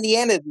could beat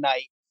Indiana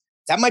tonight.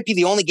 That might be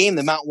the only game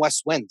the Mountain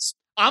West wins.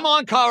 I'm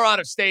on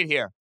Colorado State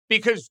here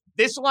because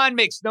this line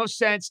makes no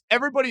sense.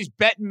 Everybody's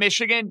betting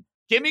Michigan.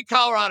 Give me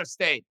Colorado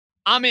State.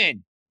 I'm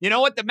in. You know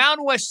what? The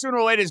Mountain West sooner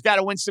or later has got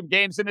to win some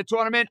games in the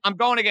tournament. I'm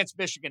going against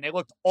Michigan. They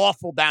looked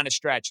awful down the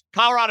stretch.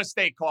 Colorado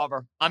State,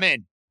 Carver. I'm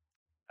in.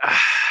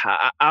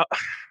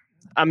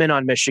 I'm in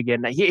on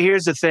Michigan.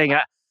 Here's the thing.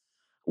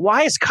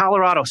 Why is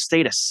Colorado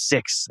State a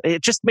 6?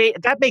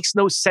 That makes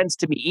no sense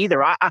to me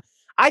either.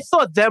 I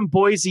thought them,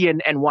 Boise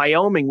and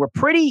Wyoming were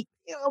pretty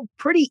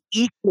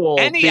equal.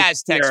 And the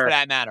Aztecs, for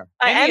that matter.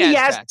 And the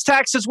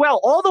Aztecs as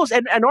well. All those,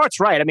 and Art's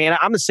right. I mean,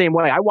 I'm the same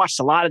way. I watched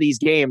a lot of these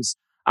games.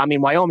 I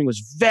mean, Wyoming was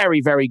very,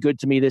 very good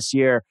to me this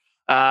year.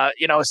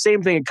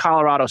 Same thing in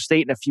Colorado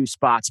State in a few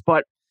spots.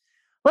 But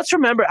let's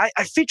remember, I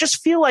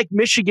just feel like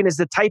Michigan is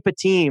the type of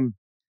team,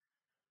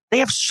 they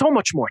have so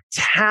much more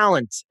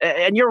talent.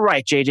 And you're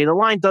right, JJ, the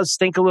line does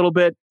stink a little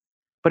bit.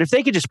 But if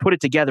they could just put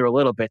it together a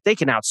little bit, they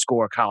can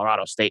outscore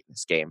Colorado State in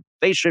this game.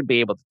 They should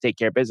be able to take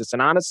care of business.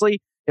 And honestly,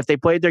 if they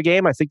played their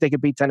game, I think they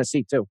could beat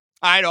Tennessee too.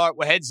 All right, Art,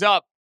 well, heads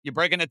up. You're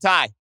breaking the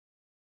tie.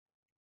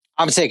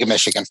 I'm taking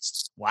Michigan.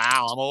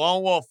 Wow, I'm a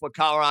lone wolf with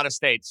Colorado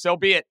State. So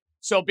be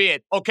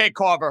it. Okay,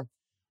 Carver,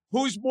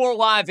 who's more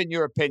live in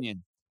your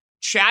opinion?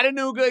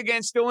 Chattanooga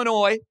against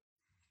Illinois,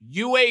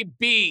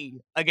 UAB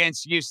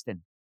against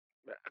Houston?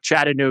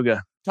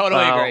 Chattanooga.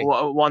 Totally agree.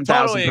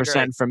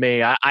 1,000% for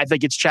me. I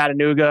think it's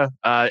Chattanooga.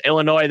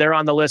 Illinois, they're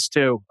on the list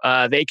too.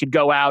 They could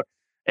go out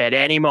at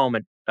any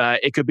moment.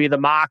 It could be the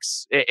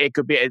Mocs. It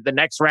could be the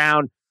next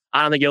round.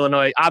 I don't think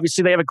Illinois.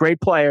 Obviously, they have a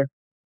great player.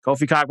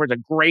 Kofi Cockburn's a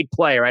great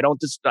player. I don't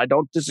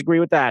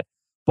disagree with that.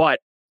 But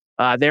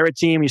they're a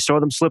team. You saw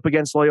them slip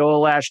against Loyola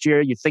last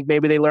year. You think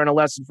maybe they learn a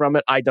lesson from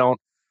it. I don't.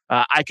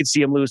 I could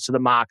see them lose to the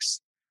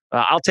Mocs.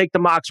 I'll take the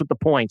Mocs with the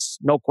points,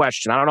 no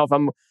question. I don't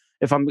know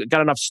if I'm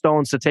got enough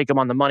stones to take them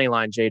on the money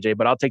line, JJ,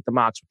 but I'll take the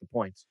Mocs with the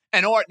points.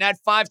 And Ort, in that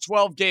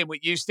 5-12 game with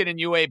Houston and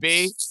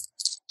UAB,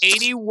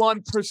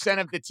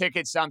 81% of the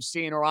tickets I'm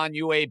seeing are on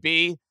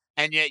UAB,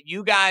 and yet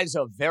you guys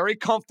are very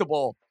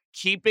comfortable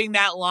keeping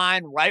that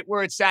line right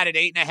where it's at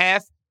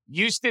 8.5.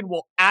 Houston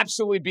will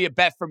absolutely be a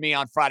bet for me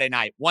on Friday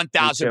night.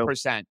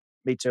 1,000%.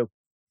 Me too.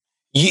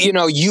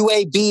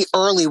 UAB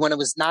early when it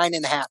was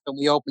 9.5 and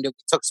we opened it,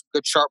 we took some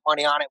good sharp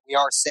money on it. We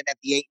are sitting at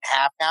the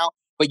 8.5 now.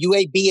 But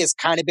UAB has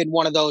kind of been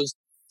one of those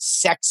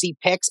sexy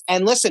picks.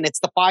 And listen, it's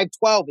the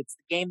 5-12. It's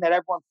the game that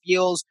everyone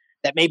feels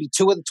that maybe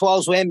 2 of the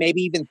 12s win,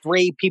 maybe even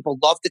 3. People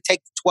love to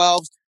take the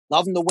 12s,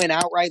 love them to win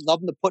outright, love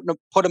them to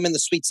put them in the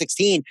Sweet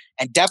 16,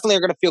 and definitely are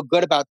going to feel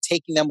good about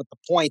taking them with the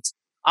points.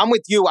 I'm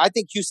with you. I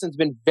think Houston's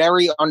been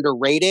very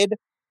underrated.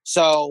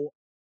 So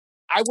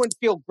I wouldn't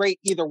feel great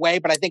either way,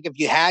 but I think if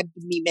you had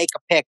me make a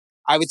pick,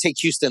 I would take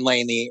Houston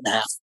laying the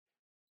 8.5.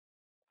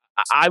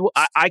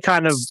 I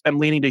kind of am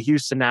leaning to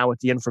Houston now with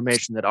the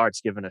information that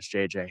Art's given us,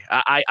 JJ.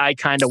 I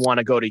kind of want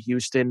to go to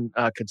Houston,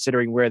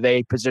 considering where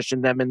they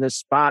position them in this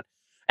spot.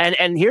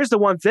 And here's the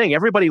one thing.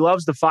 Everybody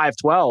loves the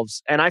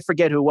 5-12s, and I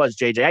forget who it was,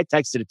 JJ. I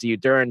texted it to you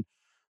during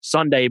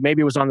Sunday.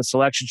 Maybe it was on the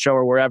selection show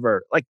or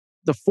wherever. Like,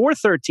 the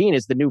 4-13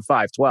 is the new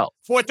 5-12.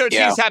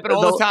 4-13s happen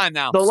all the time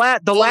now.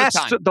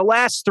 The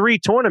last 3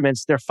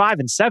 tournaments, they're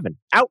 5-7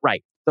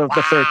 outright. The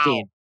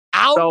 13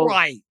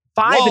 outright,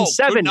 so 5 and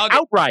 7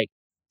 outright.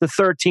 The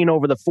 13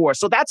 over the 4.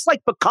 So that's like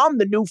become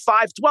the new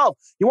 5-12.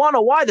 You want to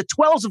know why? The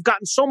 12s have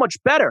gotten so much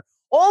better.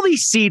 All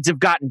these seeds have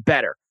gotten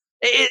better.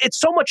 It's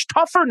so much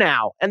tougher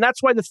now. And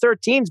that's why the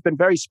 13's been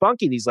very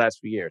spunky these last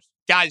few years.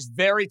 Guys,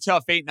 very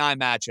tough 8-9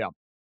 matchup.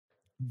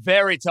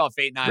 Very tough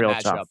 8-9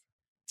 matchup. Tough.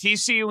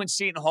 TCU and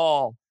Seton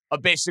Hall are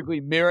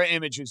basically mirror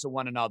images of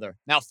one another.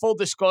 Now, full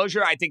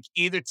disclosure, I think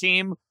either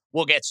team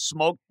will get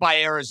smoked by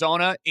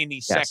Arizona in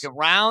the second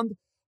round.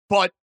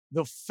 But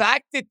the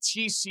fact that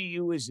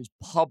TCU is as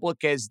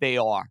public as they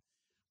are,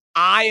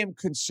 I am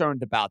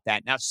concerned about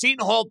that. Now,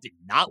 Seton Hall did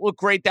not look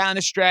great down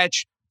the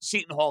stretch.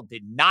 Seton Hall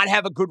did not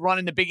have a good run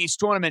in the Big East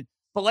tournament.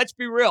 But let's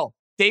be real.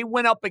 They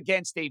went up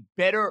against a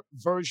better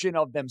version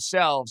of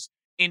themselves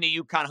in the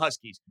UConn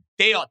Huskies.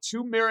 They are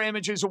 2 mirror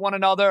images of one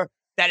another.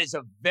 That is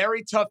a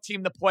very tough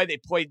team to play. They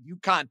played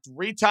UConn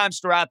 3 times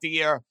throughout the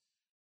year.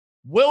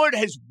 Willard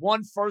has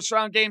won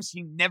first-round games.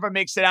 He never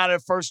makes it out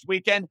of the first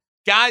weekend.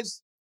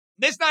 Guys,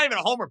 this is not even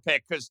a homer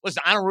pick because,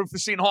 listen, I don't root for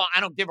Seton Hall.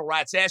 I don't give a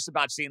rat's ass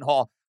about Seton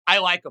Hall. I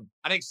like them.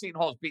 I think Seton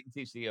Hall's beating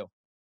TCU.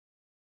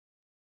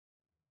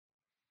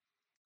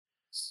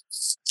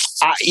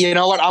 You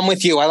know what? I'm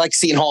with you. I like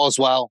Seton Hall as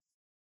well.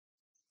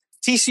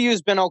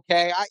 TCU's been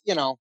okay.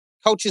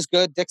 Coach is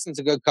good. Dixon's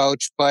a good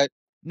coach, but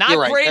not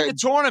right. great in the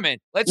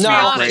tournament. Let's be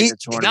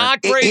honest.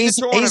 Not great in the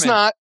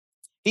tournament.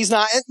 He's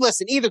not. And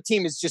listen, either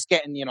team is just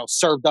getting,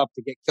 served up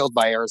to get killed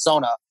by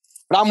Arizona.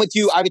 But I'm with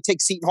you. I would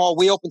take Seton Hall.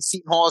 We opened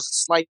Seton Hall as a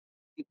slight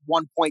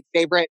 1-point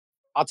favorite.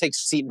 I'll take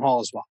Seton Hall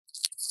as well.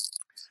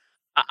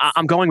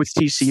 I'm going with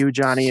TCU,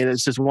 Johnny.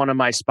 This is one of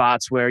my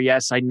spots where,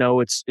 yes, I know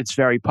it's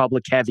very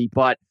public heavy,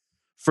 but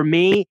for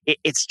me,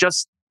 it's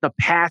just the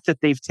path that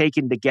they've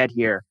taken to get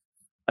here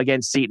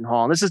against Seton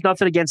Hall. And this is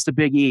nothing against the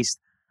Big East.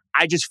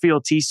 I just feel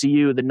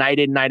TCU, the night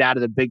in, night out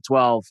of the Big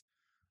 12,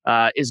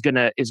 is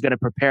gonna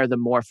prepare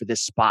them more for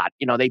this spot.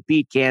 They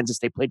beat Kansas.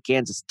 They played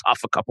Kansas tough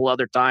a couple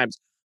other times.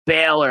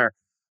 Baylor,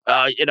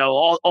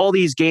 all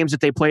these games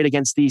that they played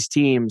against these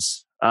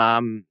teams.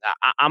 I'm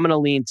gonna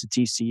lean to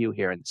TCU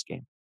here in this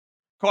game.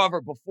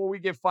 Carver, before we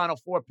give Final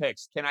Four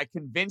picks, can I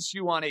convince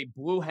you on a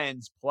Blue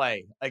Hens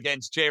play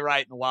against Jay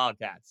Wright and the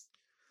Wildcats?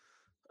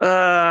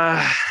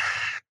 That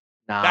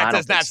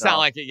does not sound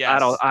like it.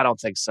 Yes, I don't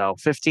think so.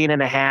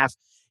 15.5.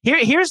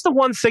 Here's the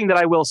one thing that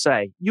I will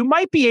say. You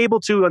might be able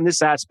to on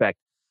this aspect.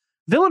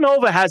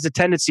 Villanova has a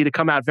tendency to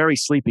come out very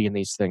sleepy in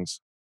these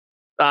things.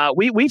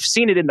 We've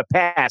seen it in the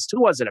past.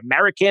 Who was it?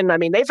 American? I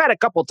mean, they've had a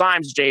couple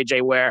times,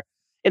 JJ, where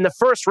in the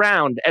first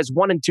round as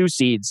 1 and 2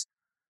 seeds,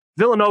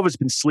 Villanova's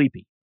been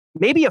sleepy.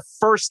 Maybe a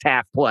first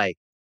half play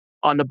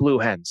on the Blue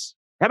Hens.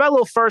 How about a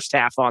little first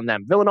half on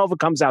them? Villanova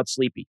comes out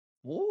sleepy.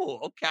 Ooh,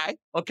 okay.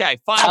 How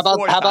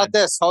about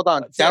this? Hold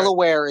on.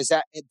 Delaware is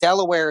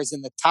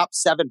in the top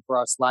 7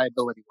 for us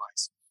liability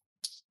wise.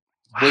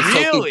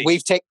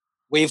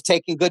 We've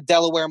taken good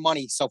Delaware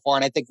money so far,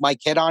 and I think Mike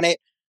hit on it.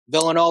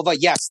 Villanova,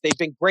 yes, they've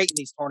been great in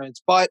these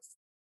tournaments, but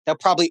they'll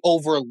probably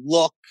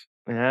overlook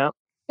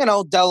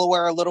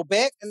Delaware a little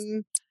bit.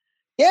 And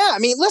yeah, I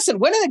mean, listen,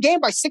 winning a game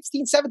by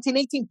 16, 17,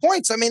 18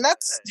 points, I mean,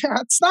 that's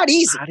not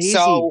easy.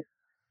 So,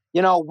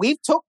 we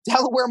took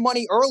Delaware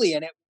money early,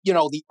 and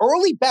the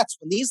early bets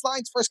when these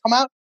lines first come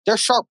out, they're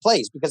sharp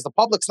plays because the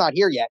public's not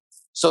here yet.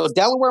 So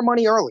Delaware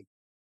money early.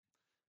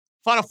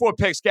 Final Four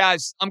picks,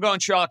 guys. I'm going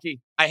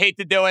chalky. I hate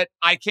to do it.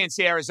 I can't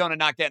see Arizona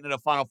not getting to the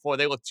Final Four.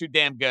 They look too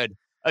damn good,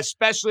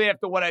 especially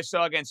after what I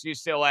saw against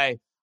UCLA.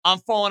 I'm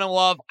falling in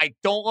love. I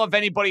don't love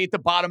anybody at the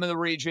bottom of the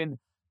region.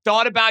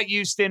 Thought about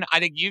Houston.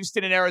 I think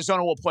Houston and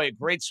Arizona will play a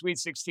great Sweet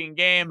 16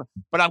 game,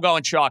 but I'm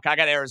going chalk. I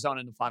got Arizona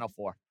in the Final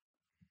Four.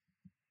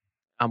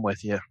 I'm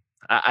with you.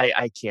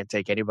 I can't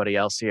take anybody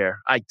else here.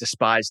 I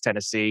despise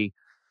Tennessee.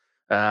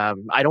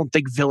 I don't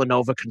think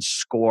Villanova can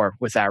score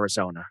with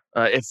Arizona.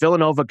 If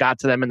Villanova got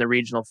to them in the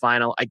regional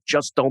final, I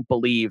just don't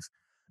believe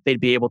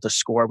they'd be able to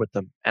score with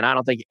them. And I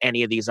don't think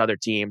any of these other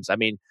teams, I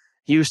mean,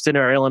 Houston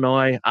or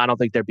Illinois, I don't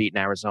think they're beating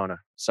Arizona.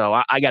 So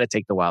I got to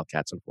take the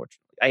Wildcats, unfortunately.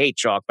 I hate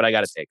chalk, but I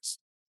got to take it.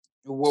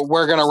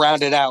 We're going to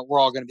round it out. We're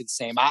all going to be the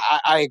same.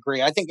 I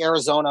agree. I think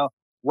Arizona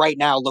right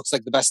now looks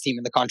like the best team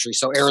in the country.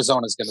 So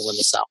Arizona's going to win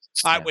the South.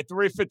 All right, with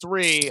 3 for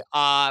 3,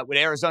 with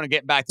Arizona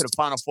getting back to the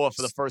Final Four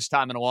for the first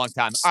time in a long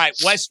time. All right,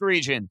 West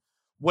Region,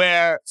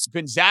 where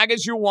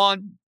Gonzaga's your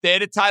one. They're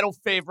the title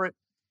favorite.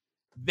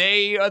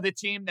 They are the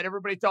team that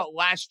everybody thought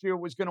last year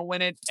was going to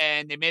win it,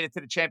 and they made it to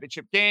the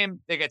championship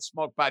game. They get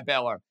smoked by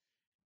Baylor.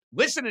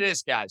 Listen to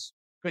this, guys.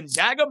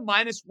 Gonzaga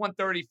minus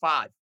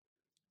 135.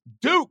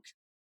 Duke,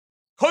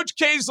 Coach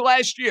K's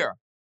last year.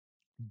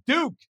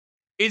 Duke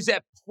is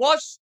at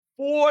plus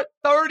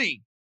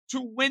 430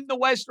 to win the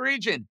West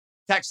Region.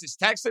 Texas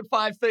Tech's at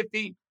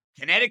 550.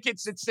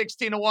 Connecticut's at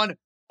 16-1.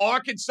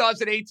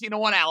 Arkansas's at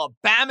 18-1.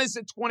 Alabama's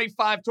at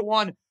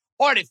 25-1.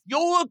 All right, if you're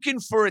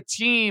looking for a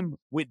team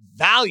with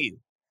value,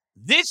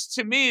 this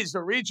to me is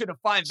the region to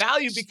find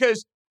value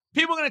because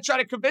people are going to try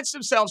to convince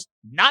themselves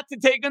not to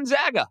take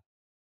Gonzaga.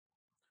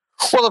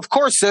 Well, of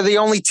course, they're the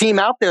only team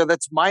out there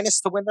that's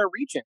minus to win their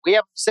region. We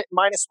have them sitting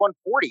minus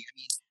 140. I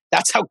mean,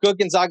 that's how good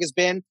Gonzaga's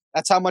been.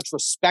 That's how much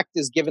respect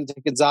is given to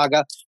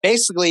Gonzaga.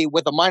 Basically,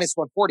 with a minus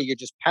 140, you're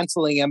just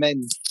penciling them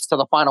in to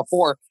the Final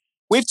Four.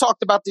 We've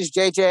talked about this,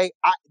 JJ.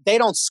 They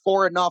don't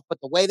score enough, but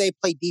the way they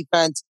play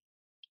defense,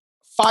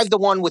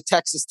 5-1 with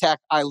Texas Tech,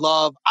 I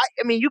love. I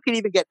mean, you can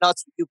even get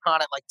nuts with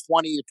UConn at like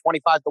 20 or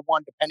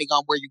 25-1, depending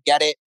on where you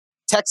get it.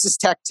 Texas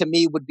Tech, to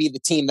me, would be the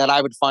team that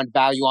I would find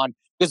value on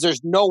because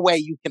there's no way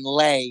you can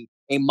lay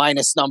a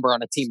minus number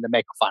on a team to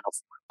make a Final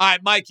Four. All right,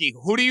 Mikey,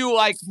 who do you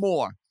like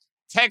more?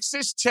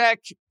 Texas Tech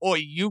or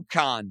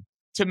UConn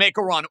to make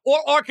a run?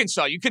 Or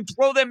Arkansas? You can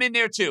throw them in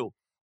there too.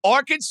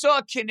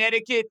 Arkansas,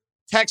 Connecticut,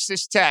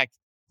 Texas Tech.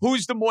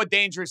 Who's the more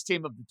dangerous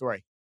team of the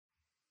three?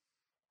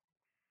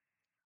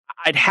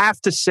 I'd have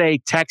to say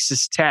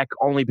Texas Tech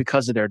only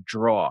because of their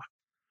draw.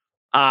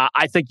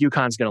 I think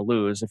UConn's going to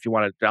lose. If you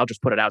want to, I'll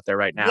just put it out there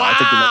right now.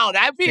 Wow,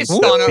 that'd be a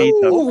stunner.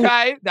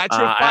 Okay, that's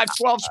your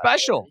 5-12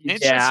 special.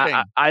 Interesting.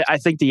 Yeah, I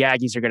think the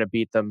Aggies are going to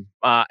beat them.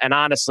 And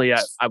honestly,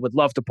 I would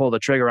love to pull the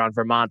trigger on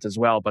Vermont as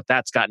well, but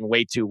that's gotten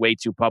way too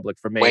public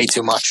for me. Way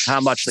too much.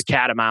 How much the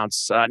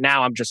Catamounts.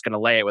 Now I'm just going to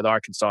lay it with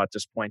Arkansas at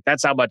this point.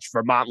 That's how much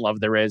Vermont love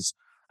there is.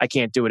 I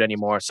can't do it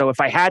anymore. So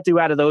if I had to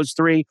out of those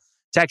three,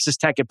 Texas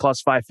Tech at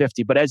plus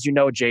 550. But as you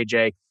know,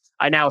 JJ,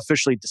 I now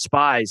officially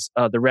despise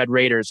the Red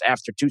Raiders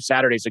after 2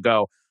 Saturdays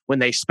ago when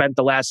they spent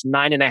the last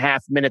 9.5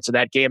 minutes of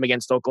that game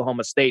against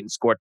Oklahoma State and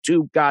scored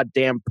 2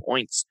 goddamn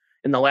points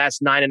in the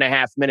last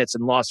 9.5 minutes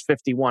and lost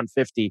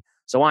 51-50.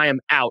 So I am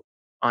out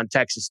on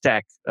Texas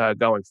Tech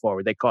going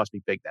forward. They cost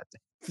me big that day.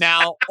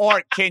 Now,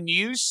 Art, can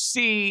you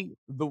see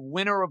the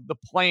winner of the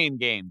playing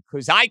game?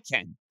 Because I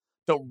can.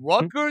 The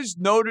Rutgers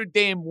Notre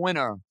Dame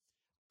winner,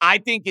 I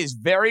think, is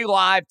very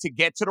live to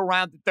get to the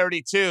round of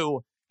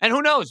 32. And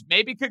who knows,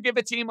 maybe could give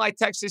a team like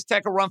Texas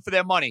Tech a run for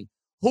their money.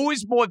 Who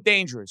is more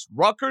dangerous,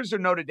 Rutgers or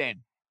Notre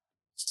Dame?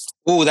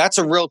 Ooh, that's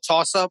a real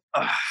toss-up.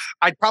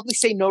 I'd probably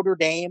say Notre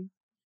Dame.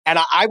 And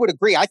I would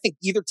agree. I think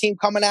either team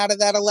coming out of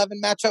that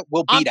 11 matchup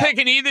will beat I'm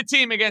picking either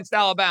team against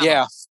Alabama.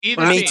 Yeah,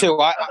 me team. too.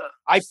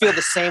 I feel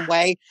the same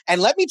way. And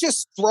let me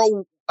just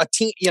throw a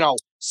team,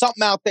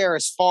 something out there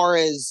as far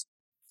as,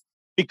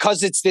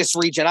 because it's this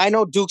region. I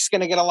know Duke's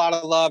going to get a lot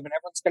of love and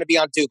everyone's going to be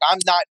on Duke. I'm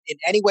not in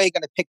any way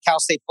going to pick Cal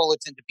State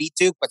Fullerton to beat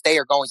Duke, but they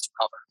are going to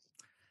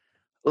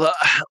cover.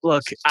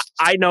 Look,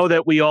 I know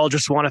that we all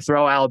just want to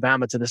throw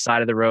Alabama to the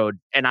side of the road,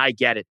 and I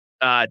get it.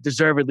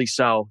 Deservedly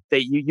so.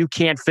 You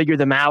can't figure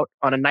them out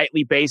on a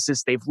nightly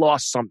basis. They've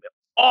lost some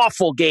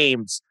awful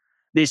games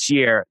this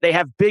year. They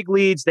have big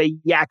leads. They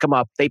yak them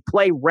up. They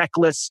play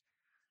reckless.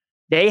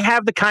 They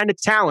have the kind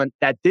of talent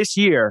that this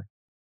year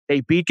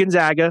they beat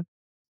Gonzaga.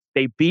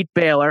 They beat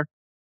Baylor.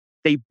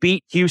 They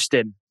beat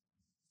Houston.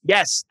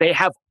 Yes, they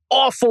have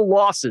awful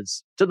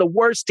losses to the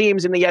worst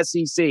teams in the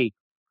SEC,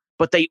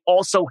 but they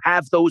also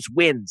have those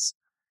wins.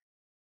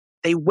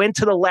 They went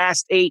to the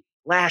last 8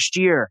 last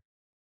year.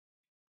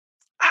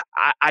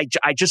 I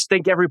just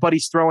think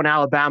everybody's throwing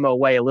Alabama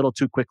away a little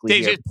too quickly.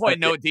 They just play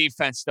no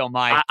defense, though,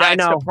 Mike. I That's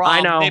know. the problem.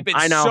 I know. They've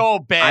been so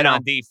bad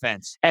on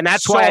defense, and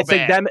that's why I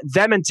think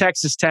them and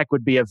Texas Tech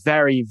would be a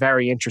very,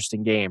 very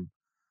interesting game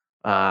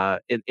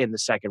in the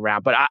second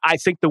round. But I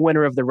think the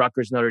winner of the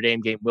Rutgers Notre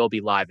Dame game will be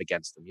live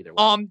against them either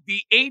way.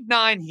 The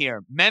 8-9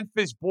 here,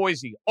 Memphis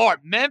Boise.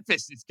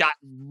 Memphis has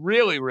gotten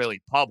really,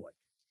 really public.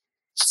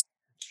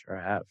 Sure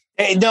have.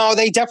 No,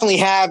 they definitely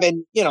have,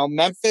 and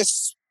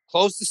Memphis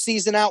closed the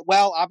season out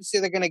well. Obviously,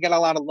 they're going to get a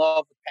lot of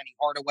love with Penny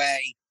Hardaway.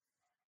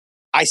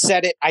 I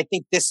said it. I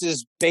think this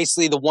is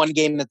basically the one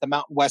game that the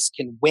Mountain West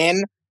can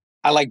win.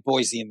 I like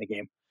Boise in the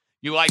game.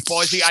 You like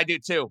Boise? I do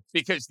too,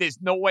 because there's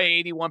no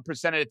way 81%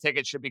 of the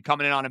tickets should be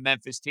coming in on a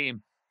Memphis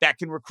team that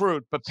can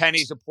recruit, but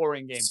Penny's a poor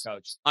in-game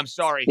coach. I'm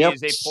sorry. He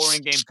is a poor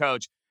in-game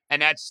coach,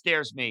 and that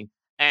scares me.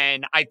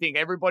 And I think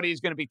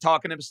everybody's going to be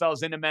talking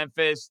themselves into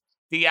Memphis,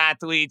 the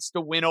athletes, the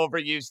win over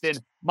Houston.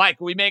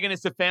 Mike, are we making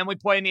this a family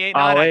play in the 8-9?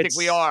 I think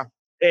we are.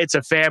 It's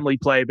a family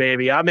play,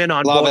 baby. I'm in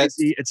on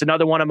Boise. It's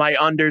another one of my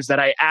unders that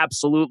I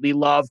absolutely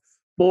love.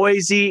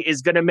 Boise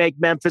is going to make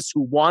Memphis,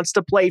 who wants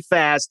to play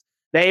fast,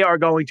 they are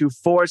going to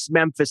force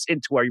Memphis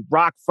into a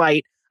rock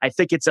fight. I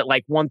think it's at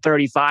like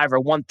 135 or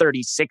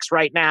 136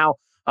 right now.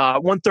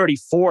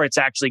 134 it's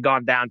actually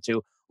gone down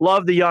to.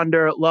 Love the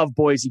under. Love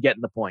Boise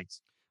getting the points.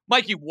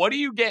 Mikey, what are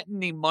you getting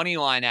the money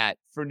line at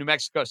for New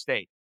Mexico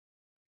State?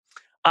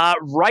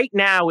 Right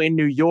now in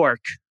New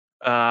York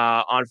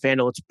on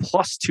FanDuel, it's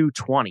plus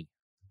 220.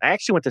 I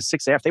actually went to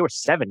 6.5. They were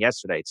 7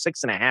 yesterday. It's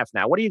 6.5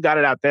 now. What do you got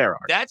it out there,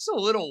 Art? That's a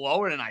little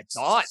lower than I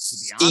thought, to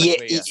be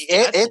honest with you.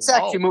 It's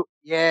actually moved.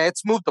 Yeah,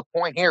 it's moved the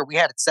point here. We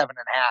had it 7.5.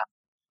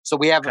 So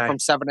we have it from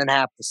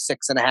 7.5 to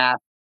 6.5.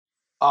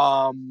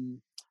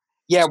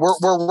 Yeah,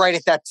 we're right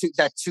at that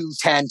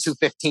 210,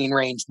 215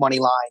 range money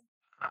line.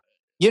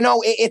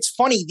 It's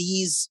funny.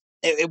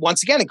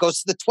 Once again, it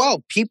goes to the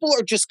 12. People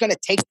are just going to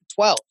take the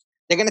 12.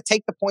 They're going to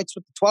take the points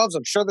with the 12s.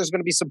 I'm sure there's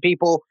going to be some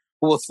people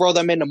who will throw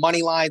them into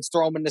money lines,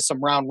 throw them into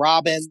some round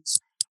robins.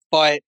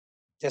 But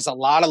there's a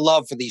lot of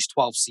love for these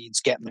 12 seeds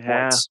getting the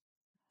points.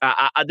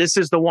 This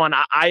is the one.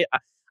 I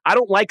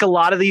don't like a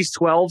lot of these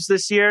 12s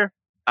this year.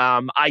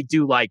 I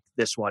do like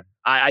this one.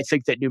 I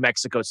think that New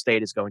Mexico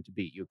State is going to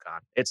beat UConn.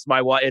 It's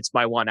my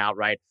one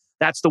outright.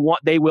 That's the one.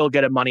 They will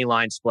get a money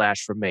line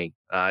splash from me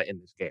in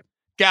this game.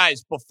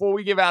 Guys, before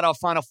we give out our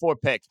Final Four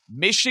pick,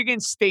 Michigan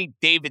State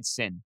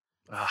Davidson.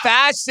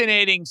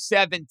 Fascinating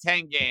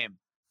 7-10 game.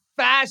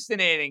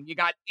 Fascinating. You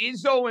got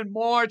Izzo in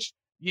March.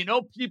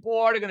 People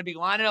are going to be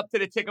lining up to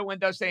the ticket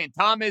window saying,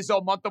 Tom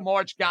Izzo, month of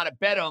March, got to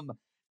bet him.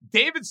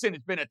 Davidson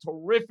has been a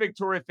terrific,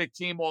 terrific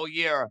team all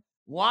year.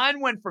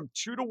 Line went from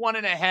 2 to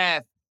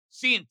 1.5.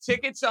 Seeing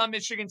tickets on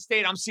Michigan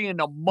State. I'm seeing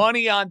the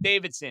money on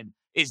Davidson.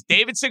 Is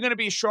Davidson going to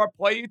be a sharp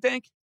play, you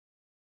think?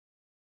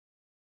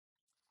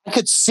 I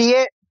could see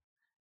it.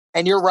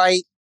 And you're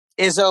right.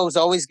 Izzo is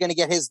always going to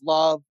get his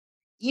love.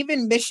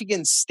 Even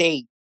Michigan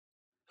State,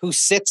 who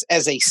sits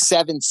as a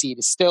 7 seed,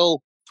 is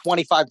still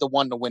 25 to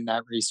 1 to win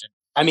that region.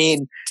 I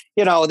mean,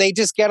 they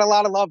just get a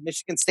lot of love.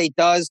 Michigan State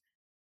does.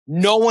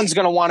 No one's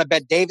going to want to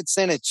bet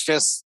Davidson. It's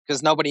just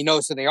because nobody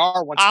knows who they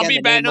are. Once I'll again,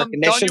 be betting them.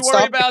 Don't you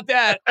worry about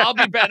that. I'll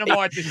be betting them,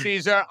 Arthur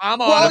Caesar.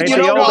 I'm on.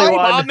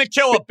 I'm the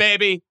killer,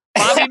 baby.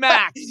 Bobby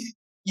Mack.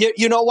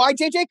 You know why,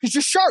 JJ? Because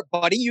you're sharp,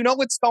 buddy. You know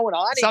what's going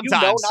on.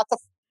 Sometimes.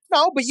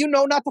 But you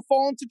know not to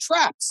fall into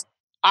traps.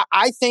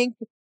 I think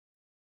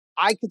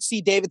I could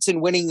see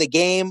Davidson winning the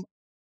game.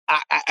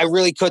 I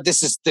really could.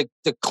 This is the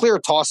clear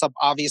toss-up,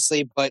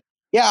 obviously. But,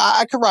 yeah,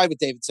 I could ride with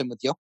Davidson with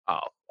you. Oh,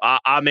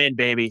 I'm in,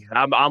 baby.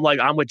 I'm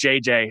with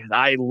JJ.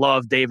 I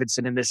love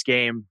Davidson in this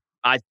game.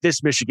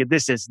 This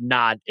is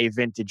not a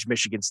vintage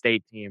Michigan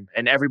State team,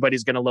 and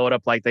everybody's going to load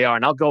up like they are.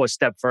 And I'll go a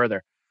step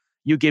further.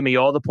 You give me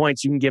all the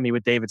points you can give me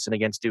with Davidson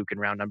against Duke in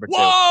round number 2.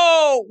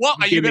 Whoa! Well,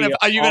 are you gonna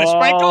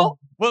sprinkle?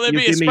 Will there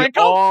be a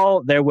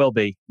sprinkle? There will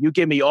be. You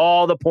give me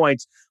all the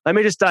points. Let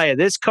me just tell you,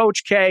 this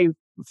Coach K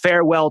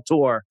farewell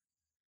tour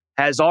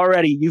has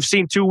already. You've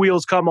seen 2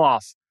 wheels come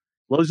off.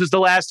 Loses the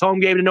last home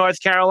game to North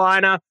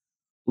Carolina.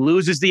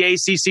 Loses the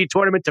ACC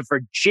tournament to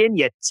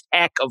Virginia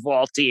Tech of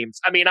all teams.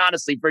 I mean,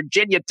 honestly,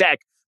 Virginia Tech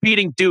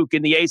beating Duke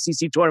in the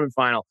ACC tournament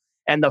final,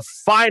 and the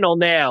final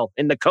nail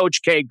in the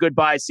Coach K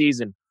goodbye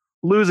season.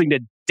 Losing to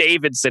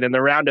Davidson in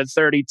the round of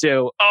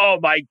 32. Oh,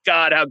 my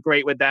God. How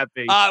great would that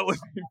be? It would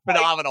be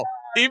phenomenal.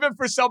 Even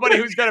for somebody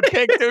who's going to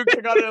pick Duke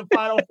to go to the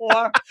Final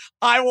Four,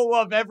 I will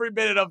love every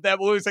minute of them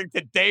losing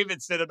to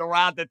Davidson in the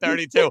round of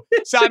 32.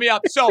 Sign me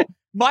up. So,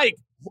 Mike,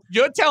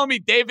 you're telling me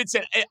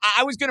Davidson,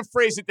 I was going to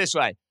phrase it this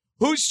way.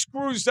 Who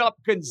screws up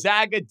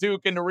Gonzaga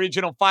Duke in the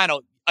regional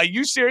final? Are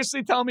you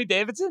seriously telling me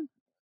Davidson?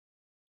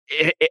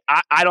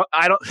 I don't.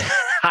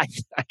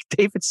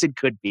 Davidson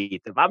could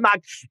beat them. I'm not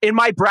in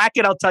my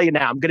bracket. I'll tell you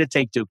now. I'm going to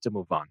take Duke to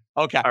move on.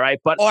 Okay. All right.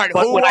 But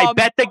when I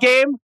bet the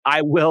game,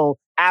 I will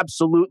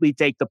absolutely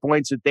take the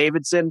points with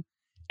Davidson,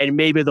 and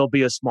maybe there'll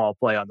be a small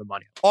play on the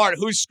money. All right.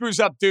 Who screws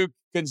up Duke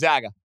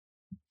Gonzaga?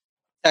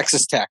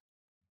 Texas Tech.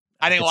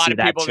 I think a lot of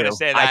people are going to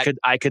say that.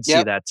 I could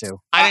see that too.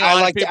 I think a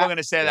lot of people are going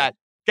to say that.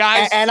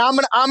 Guys, and I'm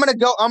gonna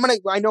go.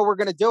 I know we're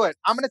gonna do it.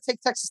 I'm gonna take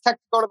Texas Tech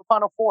to go to the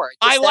Final Four.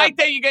 I like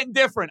that you're getting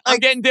different. I'm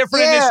getting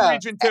different in this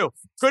region too.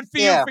 Good for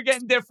you for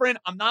getting different.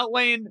 I'm not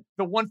laying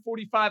the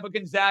 145 of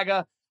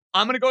Gonzaga.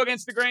 I'm gonna go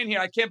against the grain here.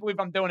 I can't believe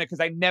I'm doing it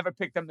because I never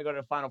picked them to go to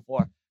the Final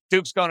Four.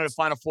 Duke's going to the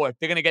Final Four.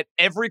 They're gonna get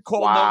every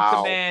call known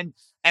to man,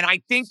 and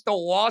I think the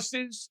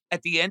losses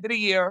at the end of the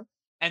year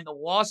and the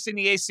loss in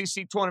the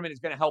ACC tournament is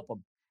gonna help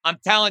them. I'm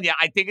telling you,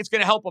 I think it's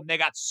gonna help them. They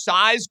got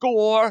size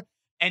galore.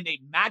 And they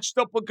matched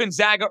up with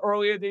Gonzaga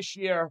earlier this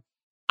year.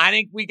 I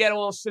think we get a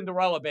little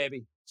Cinderella,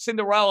 baby.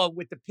 Cinderella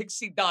with the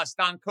pixie dust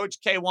on Coach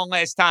K one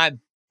last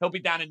time. He'll be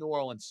down in New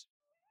Orleans.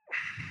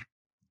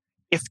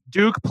 If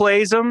Duke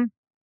plays them,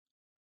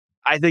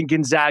 I think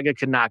Gonzaga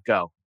cannot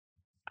go.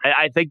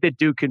 I think that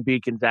Duke can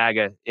beat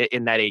Gonzaga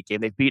in that 8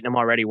 game. They've beaten them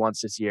already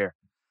once this year.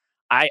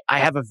 I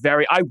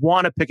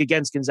want to pick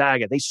against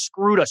Gonzaga. They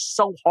screwed us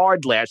so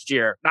hard last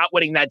year, not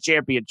winning that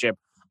championship.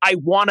 I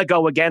want to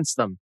go against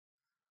them.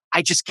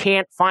 I just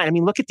can't find. I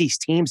mean, look at these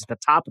teams at the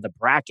top of the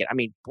bracket. I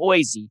mean,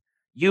 Boise,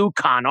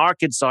 UConn,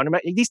 Arkansas.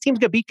 These teams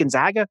going to beat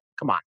Gonzaga?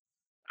 Come on.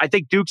 I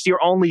think Duke's your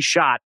only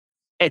shot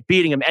at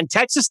beating them. And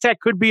Texas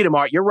Tech could beat them,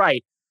 Art. You're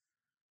right.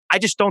 I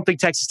just don't think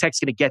Texas Tech's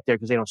going to get there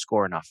because they don't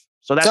score enough.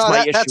 So that's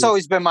my issue. That's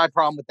always been my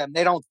problem with them.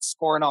 They don't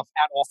score enough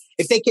at all.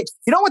 If they can,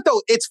 you know what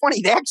though? It's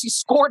funny. They actually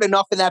scored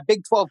enough in that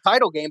Big 12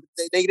 title game.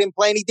 They didn't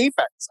play any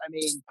defense. I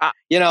mean,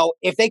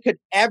 if they could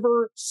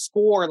ever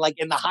score like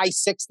in the high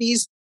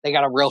 60s, they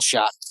got a real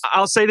shot.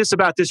 I'll say this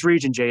about this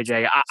region,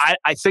 JJ.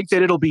 I think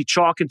that it'll be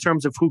chalk in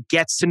terms of who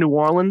gets to New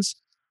Orleans,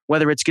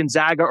 whether it's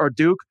Gonzaga or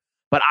Duke.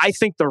 But I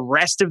think the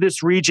rest of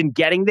this region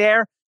getting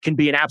there can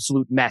be an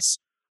absolute mess.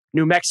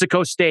 New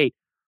Mexico State,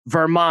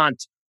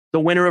 Vermont, the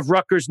winner of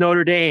Rutgers,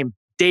 Notre Dame,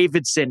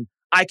 Davidson.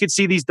 I could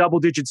see these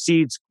double-digit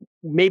seeds,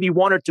 maybe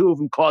 1 or 2 of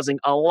them causing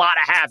a lot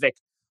of havoc.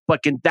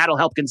 But that'll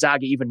help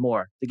Gonzaga even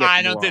more.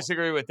 I don't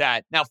disagree with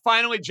that. Now,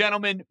 finally,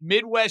 gentlemen,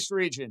 Midwest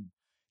region.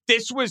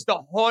 This was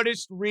the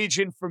hardest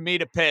region for me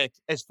to pick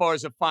as far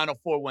as a Final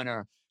Four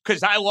winner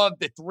because I love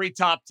the 3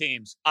 top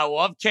teams. I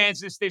love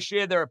Kansas this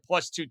year. They're at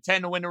plus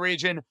 210 to win the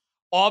region.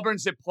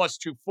 Auburn's at plus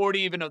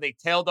 240, even though they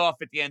tailed off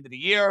at the end of the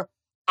year.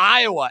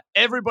 Iowa,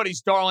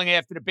 everybody's darling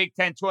after the Big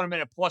Ten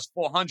tournament at plus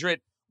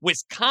 400.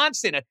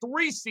 Wisconsin, a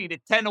 3 seed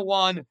at 10 to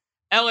 1.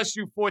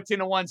 LSU 14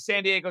 to 1.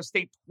 San Diego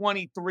State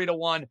 23 to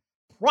 1.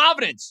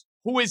 Providence,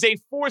 who is a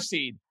 4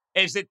 seed,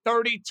 is at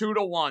 32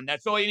 to 1.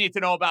 That's all you need to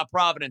know about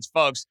Providence,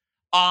 folks.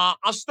 I'll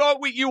start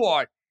with you,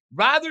 Art.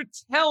 Rather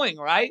telling,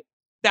 right,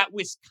 that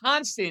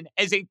Wisconsin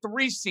is a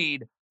 3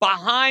 seed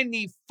behind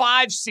the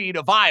 5 seed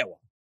of Iowa.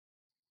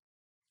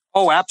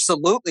 Oh,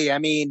 absolutely. I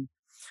mean,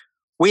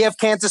 we have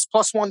Kansas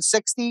plus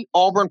 160,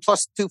 Auburn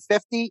plus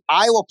 250,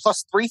 Iowa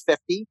plus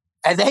 350,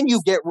 and then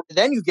you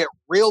get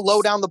real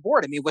low down the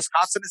board. I mean,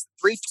 Wisconsin is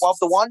 3, 12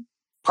 to 1,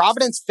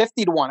 Providence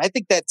 50 to 1. I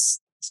think that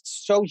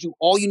shows you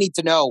all you need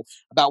to know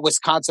about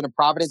Wisconsin and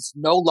Providence.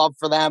 No love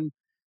for them.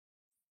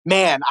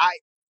 Man,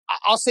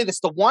 I'll say this.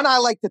 The one I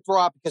like to throw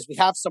out because we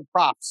have some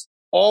props.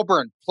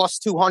 Auburn plus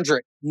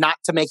 200 not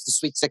to make the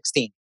Sweet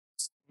 16.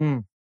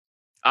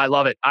 I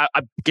love it. I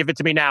give it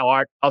to me now,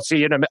 Art. I'll see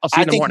you in the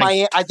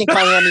morning. I think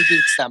Miami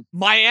beats them.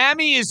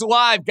 Miami is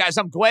live, guys.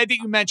 I'm glad that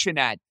you mentioned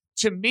that.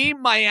 To me,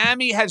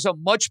 Miami has a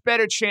much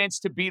better chance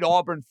to beat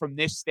Auburn from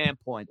this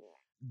standpoint.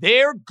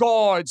 Their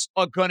guards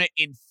are going to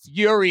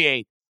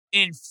infuriate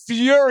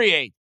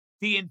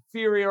the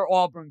inferior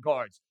Auburn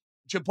guards.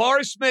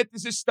 Jabari Smith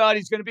is a stud.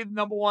 He's going to be the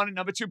number 1 and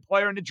number 2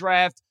 player in the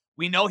draft.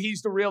 We know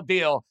he's the real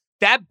deal.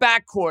 That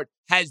backcourt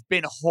has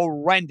been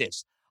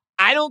horrendous.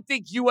 I don't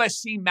think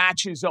USC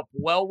matches up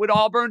well with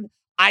Auburn.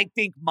 I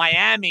think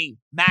Miami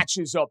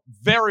matches up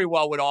very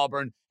well with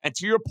Auburn. And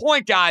to your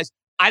point, guys,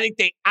 I think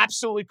they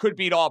absolutely could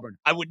beat Auburn.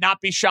 I would not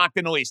be shocked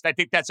in the least. I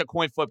think that's a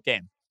coin flip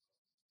game.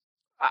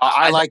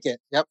 I like it.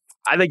 Yep.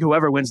 I think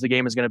whoever wins the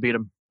game is going to beat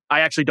them.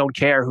 I actually don't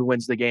care who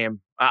wins the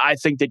game. I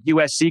think that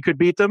USC could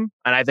beat them,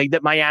 and I think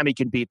that Miami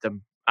can beat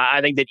them.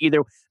 I think that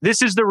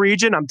this is the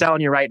region, I'm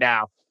telling you right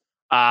now,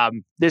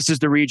 this is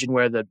the region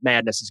where the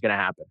madness is going to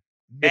happen.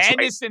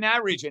 Madness in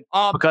that region.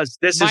 Because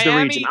this is the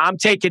region. I'm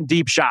taking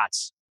deep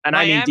shots. And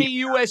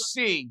Miami,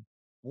 USC,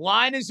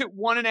 line is at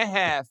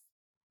 1.5.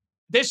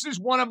 This is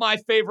one of my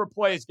favorite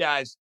plays,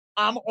 guys.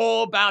 I'm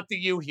all about the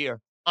U here.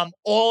 I'm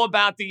all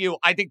about the U.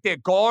 I think they're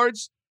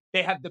guards.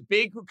 They have the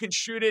big who can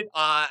shoot it.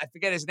 I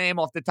forget his name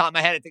off the top of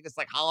my head. I think it's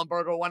like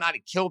Hollenberg or whatnot.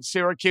 He killed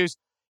Syracuse.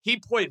 He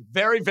played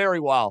very, very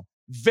well.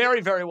 Very,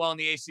 very well in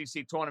the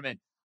ACC tournament.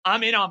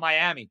 I'm in on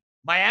Miami.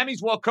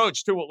 Miami's well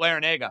coached, too, with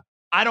Larinaga.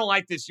 I don't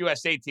like this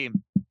USA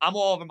team. I'm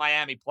all over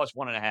Miami plus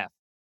 1.5.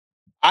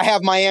 I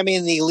have Miami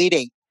in the Elite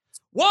Eight.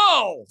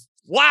 Whoa.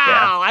 Wow.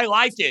 Yeah. I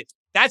like it.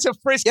 That's a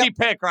frisky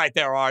pick right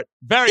there, Art.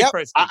 Very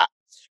frisky.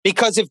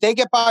 Because if they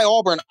get by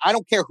Auburn, I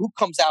don't care who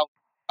comes out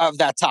of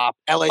that top.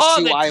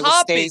 LSU, Iowa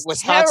State,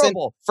 Wisconsin.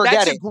 Terrible.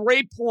 Forget That's a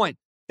great point.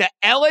 The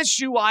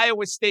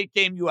LSU-Iowa State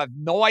game, you have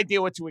no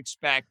idea what to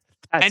expect.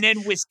 And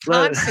then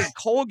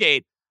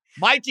Wisconsin-Colgate.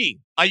 Mikey,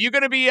 are you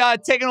going to be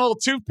taking a little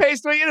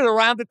toothpaste with you to the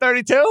round of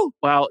 32?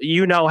 Well,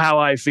 you know how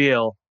I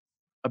feel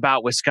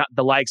about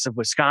the likes of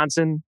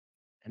Wisconsin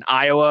and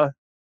Iowa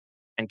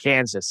and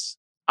Kansas.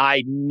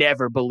 I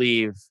never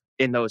believe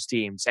in those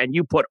teams. And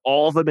you put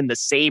all of them in the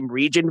same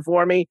region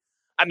for me.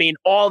 I mean,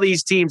 all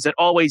these teams that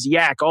always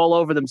yak all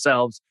over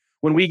themselves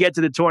when we get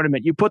to the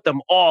tournament, you put them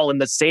all in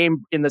the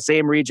same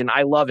region.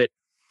 I love it.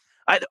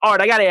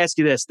 Art, I got to ask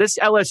you this. This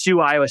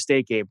LSU-Iowa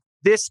State game,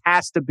 this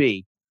has to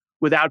be,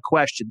 without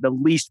question, the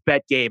least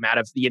bet game out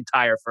of the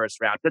entire first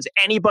round. Does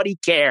anybody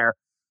care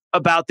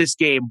about this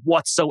game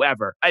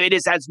whatsoever? I mean,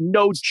 it has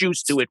no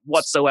juice to it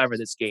whatsoever,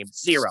 this game.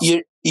 Zero.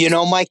 You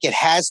know, Mike, it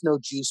has no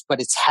juice,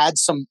 but it's had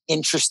some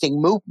interesting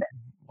movement.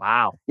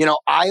 Wow. You know,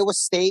 Iowa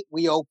State,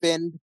 we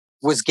opened,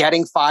 was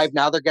getting 5.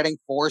 Now they're getting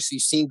 4. So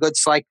you've seen good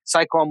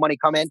Cyclone money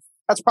come in.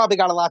 That's probably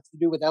got a lot to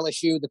do with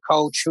LSU, the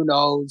coach, who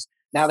knows.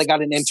 Now they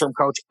got an interim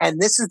coach. And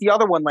this is the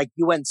other one, like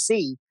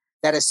UNC,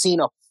 that has seen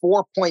a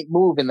 4-point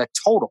move in the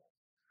total.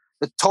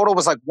 The total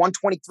was like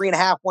 123.5,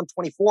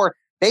 124,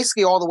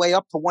 basically all the way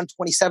up to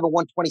 127,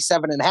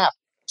 127.5.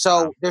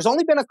 So there's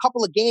only been a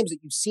couple of games that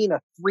you've seen a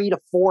 3 to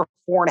 4,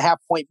 4.5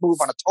 point move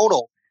on a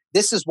total.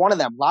 This is one of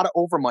them. A lot of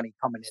over money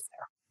coming in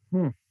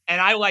there. And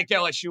I like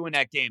LSU in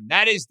that game.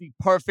 That is the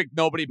perfect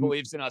nobody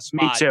believes in us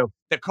spot. Me too.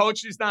 The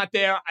coach is not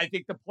there. I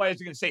think the players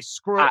are going to say,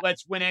 screw it,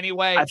 let's win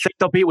anyway. I think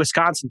they'll beat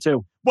Wisconsin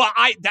too. Well,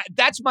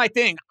 that's my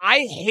thing. I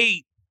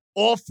hate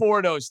all 4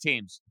 of those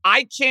teams.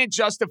 I can't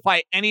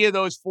justify any of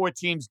those 4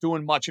 teams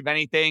doing much of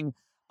anything.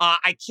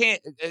 I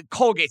can't.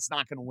 Colgate's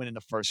not going to win in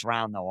the first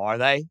round, though, are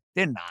they?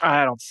 They're not.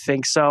 I don't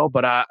think so,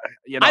 but I'd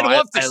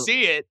love to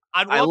see it.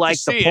 I'd love like to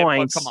see the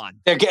points. It, but come on.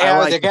 They're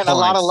getting a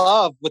lot of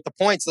love with the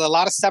points. A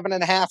lot of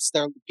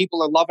 7.5s.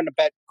 People are loving to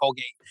bet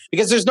Colgate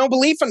because there's no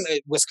belief in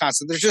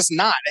Wisconsin. There's just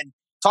not. And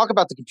talk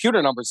about the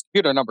computer numbers.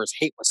 Computer numbers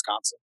hate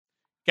Wisconsin.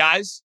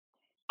 Guys,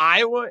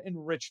 Iowa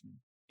and Richmond,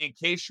 in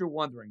case you're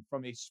wondering,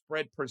 from a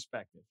spread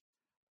perspective,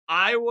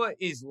 Iowa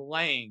is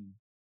laying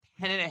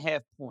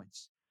 10.5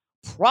 points.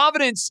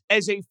 Providence,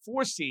 as a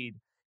 4 seed,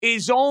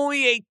 is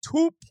only a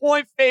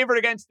 2-point favorite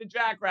against the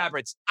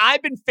Jackrabbits.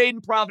 I've been fading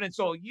Providence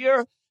all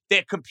year.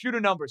 Their computer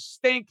numbers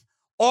stink.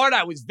 Art,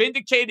 I was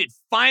vindicated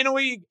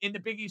finally in the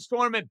Big East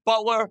tournament.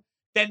 Butler,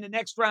 then the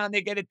next round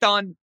they get it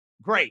done.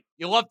 Great.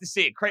 You love to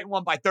see it. Creighton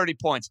won by 30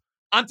 points.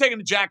 I'm taking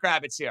the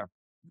Jackrabbits here.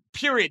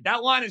 Period.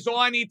 That line is all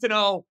I need to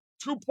know.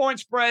 2-point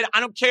spread.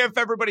 I don't care if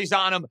everybody's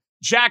on them.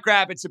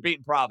 Jackrabbits are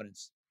beating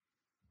Providence.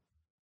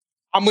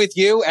 I'm with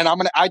you, and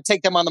I'd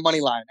take them on the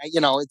money line.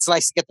 You know, it's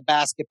nice to get the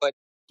basket, but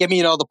give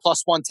me, the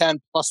plus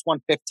 110, plus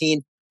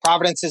 115.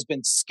 Providence has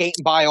been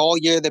skating by all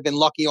year. They've been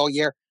lucky all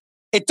year.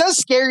 It does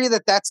scare you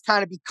that that's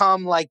kind of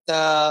become like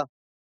this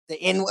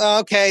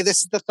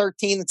is the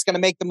 13 that's going to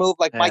make the move.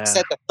 Like Mike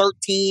said, the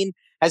 13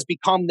 has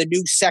become the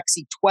new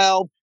sexy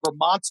 12.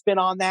 Vermont's been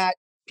on that.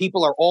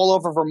 People are all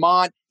over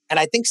Vermont. And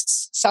I think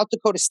South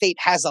Dakota State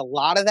has a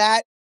lot of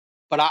that,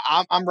 but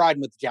I'm riding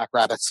with the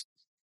Jackrabbits.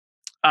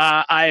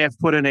 I have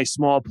put in a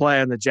small play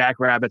on the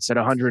Jackrabbits at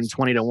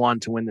 120 to 1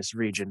 to win this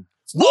region.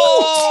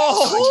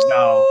 Whoa!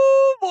 So,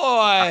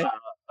 boy!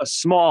 a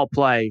small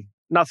play,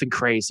 nothing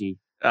crazy.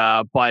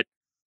 But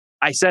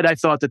I said I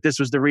thought that this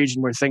was the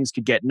region where things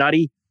could get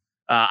nutty.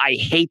 I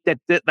hate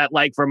that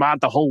like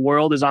Vermont, the whole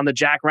world is on the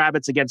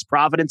Jackrabbits against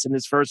Providence in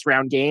this first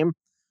round game.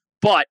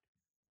 But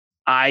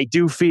I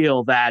do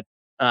feel that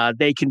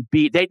they can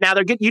beat.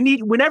 You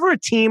need, whenever a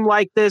team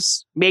like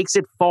this makes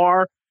it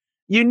far,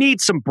 you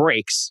need some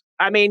breaks.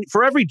 I mean,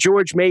 for every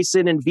George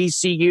Mason and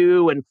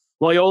VCU and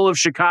Loyola of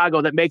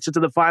Chicago that makes it to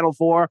the Final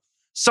Four,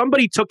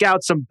 somebody took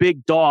out some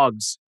big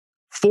dogs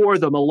for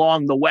them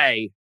along the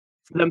way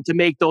for them to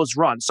make those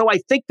runs. So I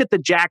think that the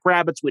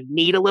Jackrabbits would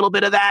need a little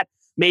bit of that.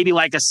 Maybe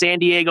like a San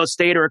Diego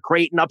State or a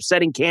Creighton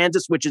upsetting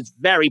Kansas, which is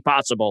very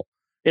possible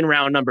in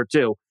round number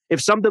 2.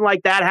 If something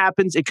like that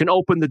happens, it can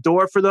open the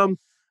door for them.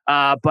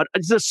 But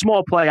it's a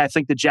small play. I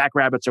think the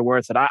Jackrabbits are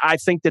worth it. I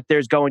think that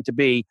there's going to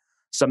be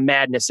some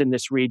madness in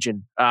this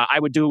region. I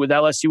would do it with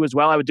LSU as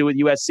well. I would do it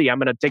with USC. I'm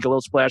going to take a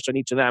little splash on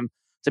each of them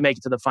to make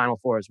it to the Final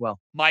Four as well.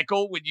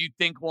 Michael, would you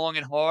think long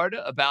and hard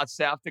about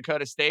South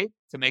Dakota State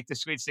to make the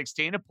Sweet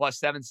 16 at plus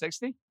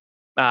 760?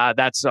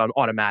 That's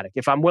automatic.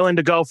 If I'm willing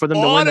to go for them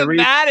to win the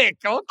region, automatic.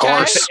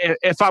 Okay.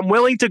 If I'm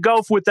willing to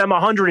go with them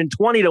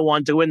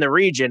 120-1 to win the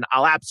region,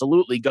 I'll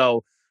absolutely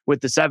go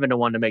with the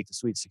 7-1 to make the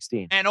Sweet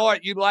 16. And Art,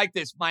 you like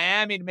this?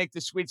 Miami to make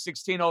the Sweet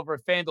 16 over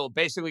at FanDuel,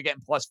 basically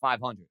getting plus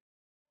 500.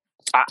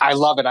 I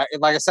love it.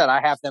 Like I said,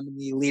 I have them in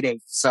the Elite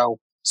Eight, so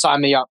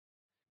sign me up.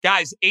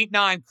 Guys,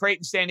 8-9,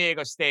 Creighton, San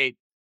Diego State.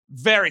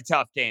 Very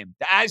tough game.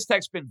 The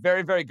Aztecs been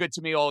very, very good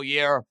to me all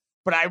year.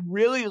 But I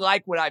really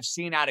like what I've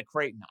seen out of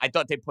Creighton. I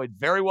thought they played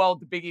very well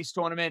at the Big East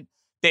tournament.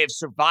 They have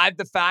survived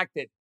the fact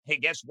that, hey,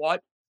 guess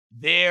what?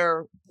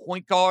 Their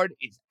point guard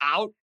is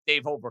out.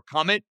 They've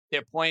overcome it.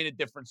 They're playing a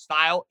different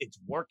style. It's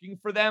working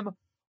for them.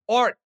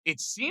 Or it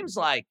seems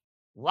like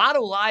a lot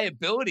of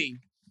liability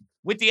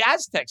with the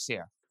Aztecs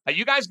here. Are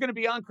you guys going to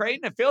be on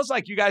Creighton? It feels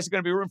like you guys are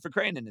going to be rooting for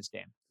Creighton in this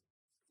game.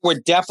 We're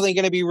definitely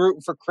going to be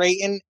rooting for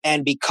Creighton.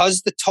 And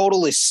because the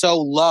total is so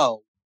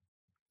low,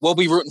 we'll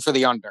be rooting for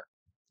the under.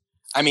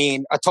 I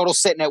mean, a total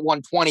sitting at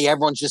 120,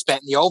 everyone's just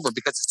betting the over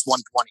because it's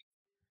 120.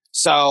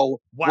 So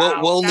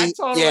we'll that need,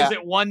 total is at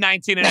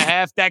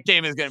 119.5. That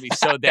game is going to be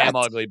so damn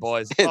ugly,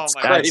 boys. It's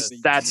crazy.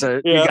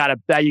 You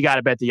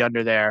gotta bet the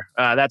under there.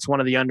 That's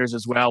one of the unders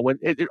as well.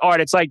 Art,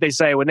 it's like they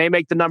say, when they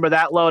make the number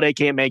that low, they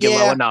can't make it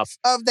low enough.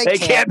 They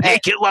can't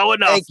make it low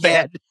enough,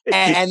 man.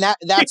 and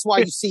that's why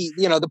you see,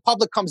 the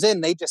public comes in,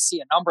 they just see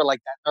a number like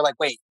that. They're like,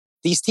 wait,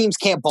 these teams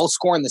can't both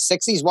score in the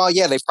 60s? Well,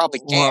 yeah, they probably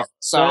can't.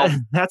 So,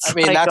 that's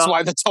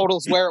why the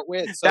total's where it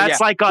wins. So,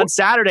 that's like on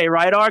Saturday,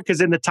 right, Art?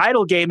 Because in the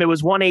title game, it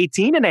was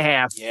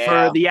 118.5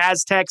 for the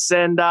Aztecs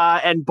and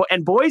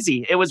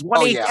Boise. It was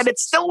 118, and it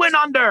still went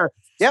under.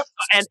 Yep.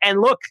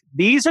 And look,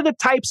 these are the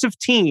types of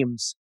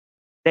teams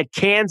that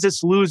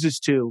Kansas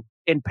loses to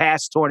in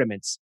past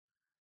tournaments.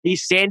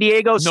 These San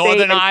Diego State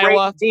Northern and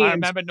Iowa. teams, I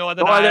remember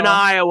Northern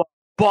Iowa,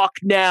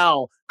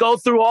 Bucknell. Go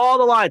through all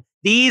the line.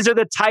 These are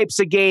the types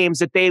of games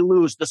that they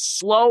lose. The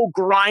slow,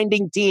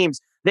 grinding teams.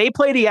 They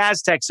play the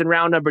Aztecs in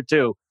round number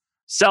 2.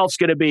 Self's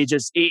going to be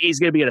he's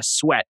going to be in a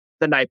sweat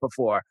the night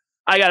before.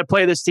 I got to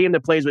play this team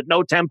that plays with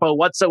no tempo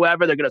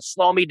whatsoever. They're going to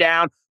slow me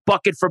down,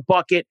 bucket for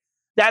bucket.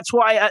 That's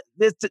why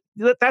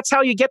that's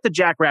how you get the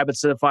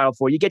Jackrabbits to the Final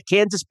Four. You get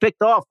Kansas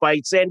picked off by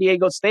San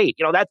Diego State.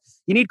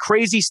 You need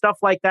crazy stuff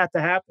like that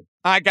to happen.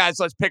 All right, guys,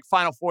 let's pick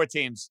Final Four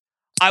teams.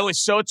 I was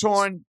so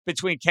torn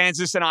between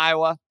Kansas and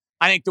Iowa.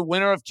 I think the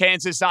winner of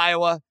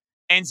Kansas-Iowa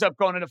ends up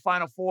going to the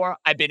Final Four.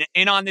 I've been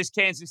in on this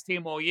Kansas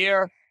team all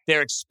year.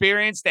 They're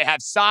experienced. They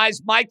have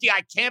size. Mikey,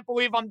 I can't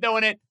believe I'm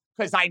doing it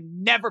because I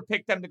never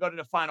picked them to go to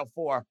the Final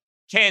Four.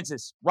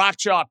 Kansas, rock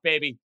chalk,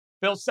 baby.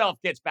 Bill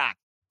Self gets back.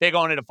 They're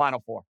going to the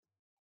Final Four.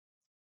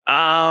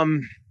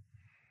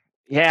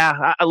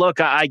 Yeah,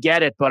 I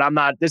get it, but I'm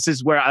not. This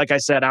is where, like I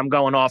said, I'm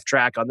going off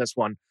track on this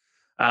one.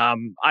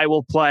 I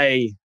will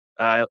play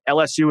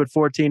LSU at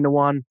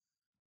 14-1.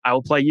 I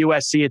will play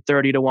USC at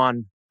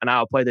 30-1, and I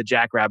will play the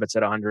Jackrabbits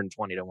at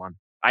 120-1.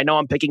 I know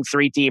I'm picking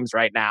 3 teams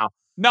right now.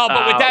 No,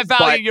 but with that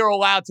value, you're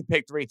allowed to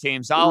pick 3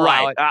 teams. I'll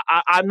allow it.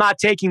 I'm not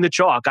taking the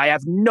chalk. I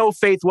have no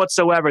faith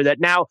whatsoever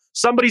that now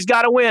somebody's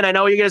got to win. I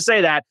know you're going to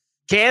say that.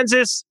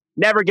 Kansas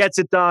never gets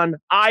it done.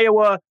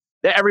 Iowa,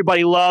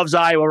 everybody loves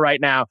Iowa right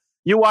now.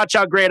 You watch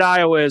how great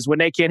Iowa is when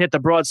they can't hit the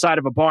broadside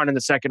of a barn in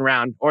the second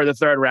round or the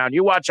third round.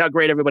 You watch how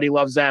great everybody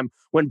loves them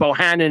when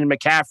Bohannon and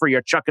McCaffrey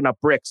are chucking up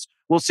bricks.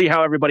 We'll see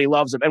how everybody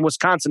loves them. And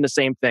Wisconsin, the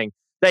same thing.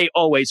 They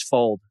always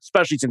fold,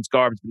 especially since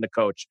Garb's been the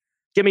coach.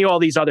 Give me all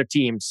these other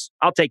teams.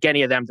 I'll take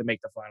any of them to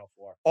make the Final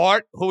Four.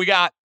 Art, who we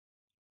got?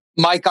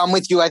 Mike, I'm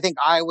with you. I think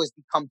Iowa's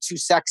become too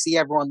sexy.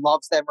 Everyone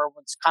loves them.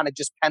 Everyone's kind of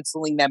just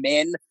penciling them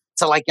in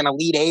to like an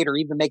Elite Eight or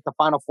even make the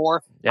Final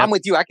Four. Yep. I'm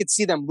with you. I could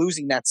see them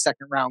losing that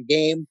second round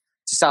game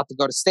to South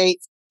Dakota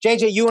State.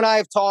 JJ, you and I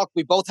have talked.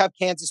 We both have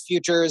Kansas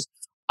futures.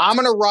 I'm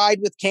going to ride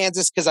with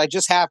Kansas because I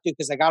just have to,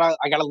 because I gotta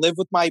live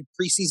with my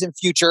preseason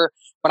future.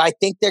 But I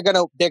think they're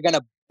gonna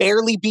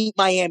barely beat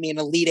Miami in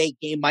an Elite Eight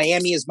game.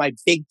 Miami is my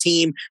big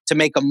team to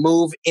make a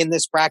move in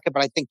this bracket,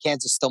 but I think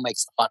Kansas still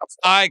makes the Final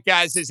Four. All right,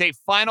 guys, as a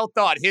final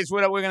thought, here's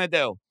what we're going to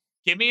do.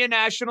 give me a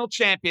national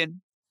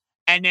champion,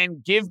 and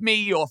then give me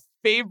your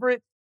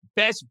favorite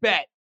best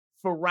bet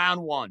for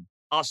round one.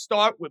 I'll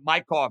start with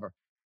Mike Carver.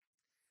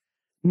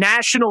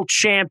 National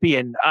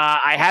champion.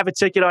 I have a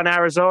ticket on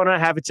Arizona. I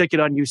have a ticket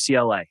on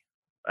UCLA.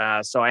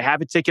 So I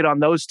have a ticket on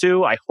those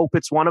two. I hope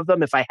it's one of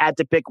them. If I had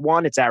to pick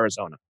one, it's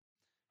Arizona.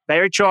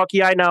 Very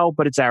chalky, I know,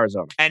 but it's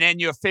Arizona. And then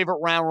your favorite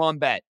round one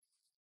bet.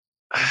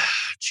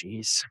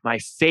 Jeez, my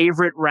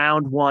favorite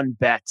round one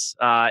bets.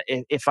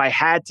 If I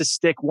had to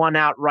stick one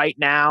out right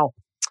now,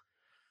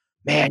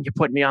 man, you're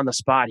putting me on the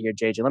spot here,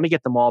 JJ. Let me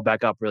get them all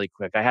back up really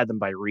quick. I had them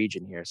by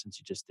region here since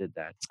you just did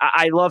that.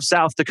 I love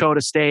South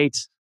Dakota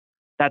State.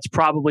 That's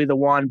probably the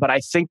one, but I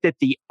think that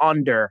the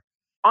under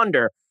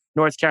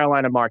North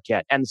Carolina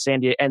Marquette and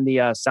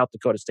the South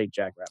Dakota State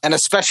Jackrabbits. And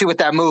especially with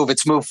that move,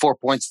 it's moved 4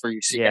 points for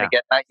you. So you're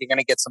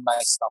gonna get some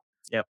nice stuff.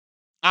 Yep.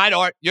 All right,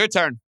 Art, your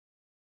turn.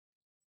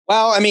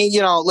 Well, I mean,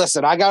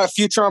 listen, I got a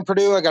future on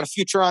Purdue. I got a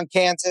future on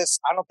Kansas.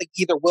 I don't think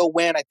either will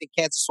win. I think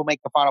Kansas will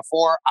make the Final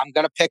Four. I'm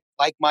going to pick,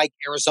 like Mike,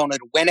 Arizona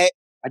to win it.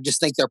 I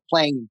just think they're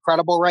playing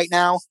incredible right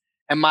now.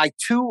 And I'm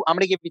going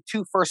to give you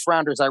 2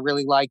 first-rounders I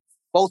really like,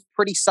 both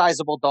pretty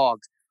sizable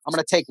dogs. I'm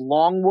going to take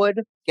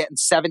Longwood getting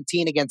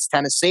 17 against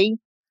Tennessee.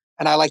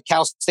 And I like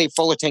Cal State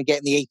Fullerton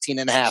getting the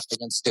 18.5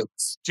 against Duke.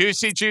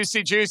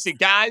 Juicy.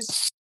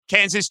 Guys,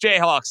 Kansas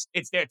Jayhawks.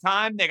 It's their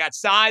time. They got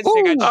size. They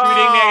got shooting. They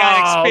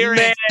got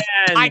experience.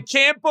 Man. I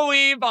can't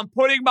believe I'm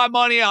putting my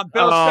money on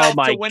Bill Self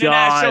to win a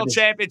national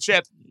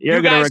championship.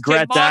 You're going to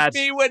regret that.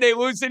 You guys can mock me when they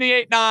lose in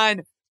the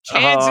 8-9.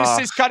 Kansas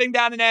is cutting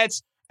down the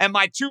nets. And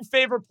my 2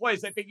 favorite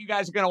plays, I think you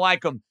guys are going to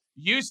like them.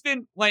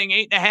 Houston laying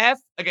 8.5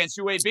 against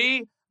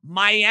UAB.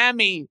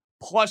 Miami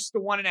plus the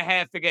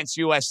 1.5 against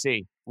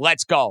USC.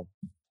 Let's go.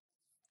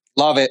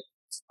 Love it.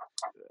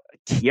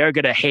 You're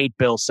going to hate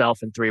Bill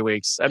Self in 3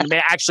 weeks. I mean,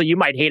 actually, you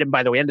might hate him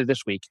by the end of this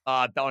week.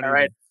 Don't All even.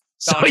 right.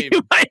 So Don't even.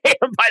 you might hate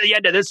him by the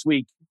end of this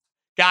week.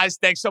 Guys,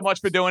 thanks so much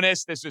for doing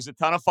this. This was a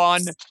ton of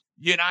fun.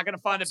 You're not going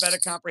to find a better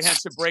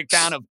comprehensive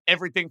breakdown of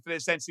everything for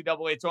this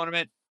NCAA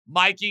tournament.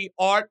 Mikey,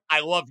 Art, I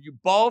love you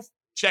both.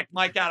 Check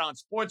Mike out on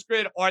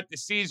SportsGrid. Art the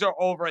Caesar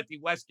over at the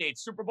Westgate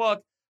Superbook.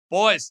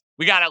 Boys,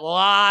 we got a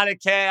lot of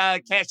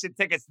cash and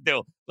tickets to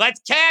do.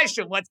 Let's cash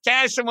them.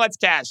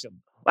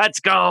 Let's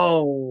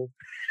go.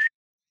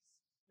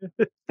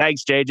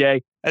 Thanks,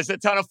 JJ. It's a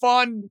ton of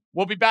fun.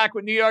 We'll be back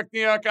with New York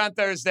on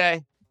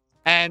Thursday,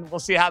 and we'll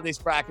see how this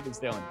bracket is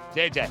doing.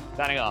 JJ,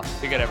 signing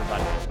off. Be good,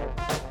 everybody.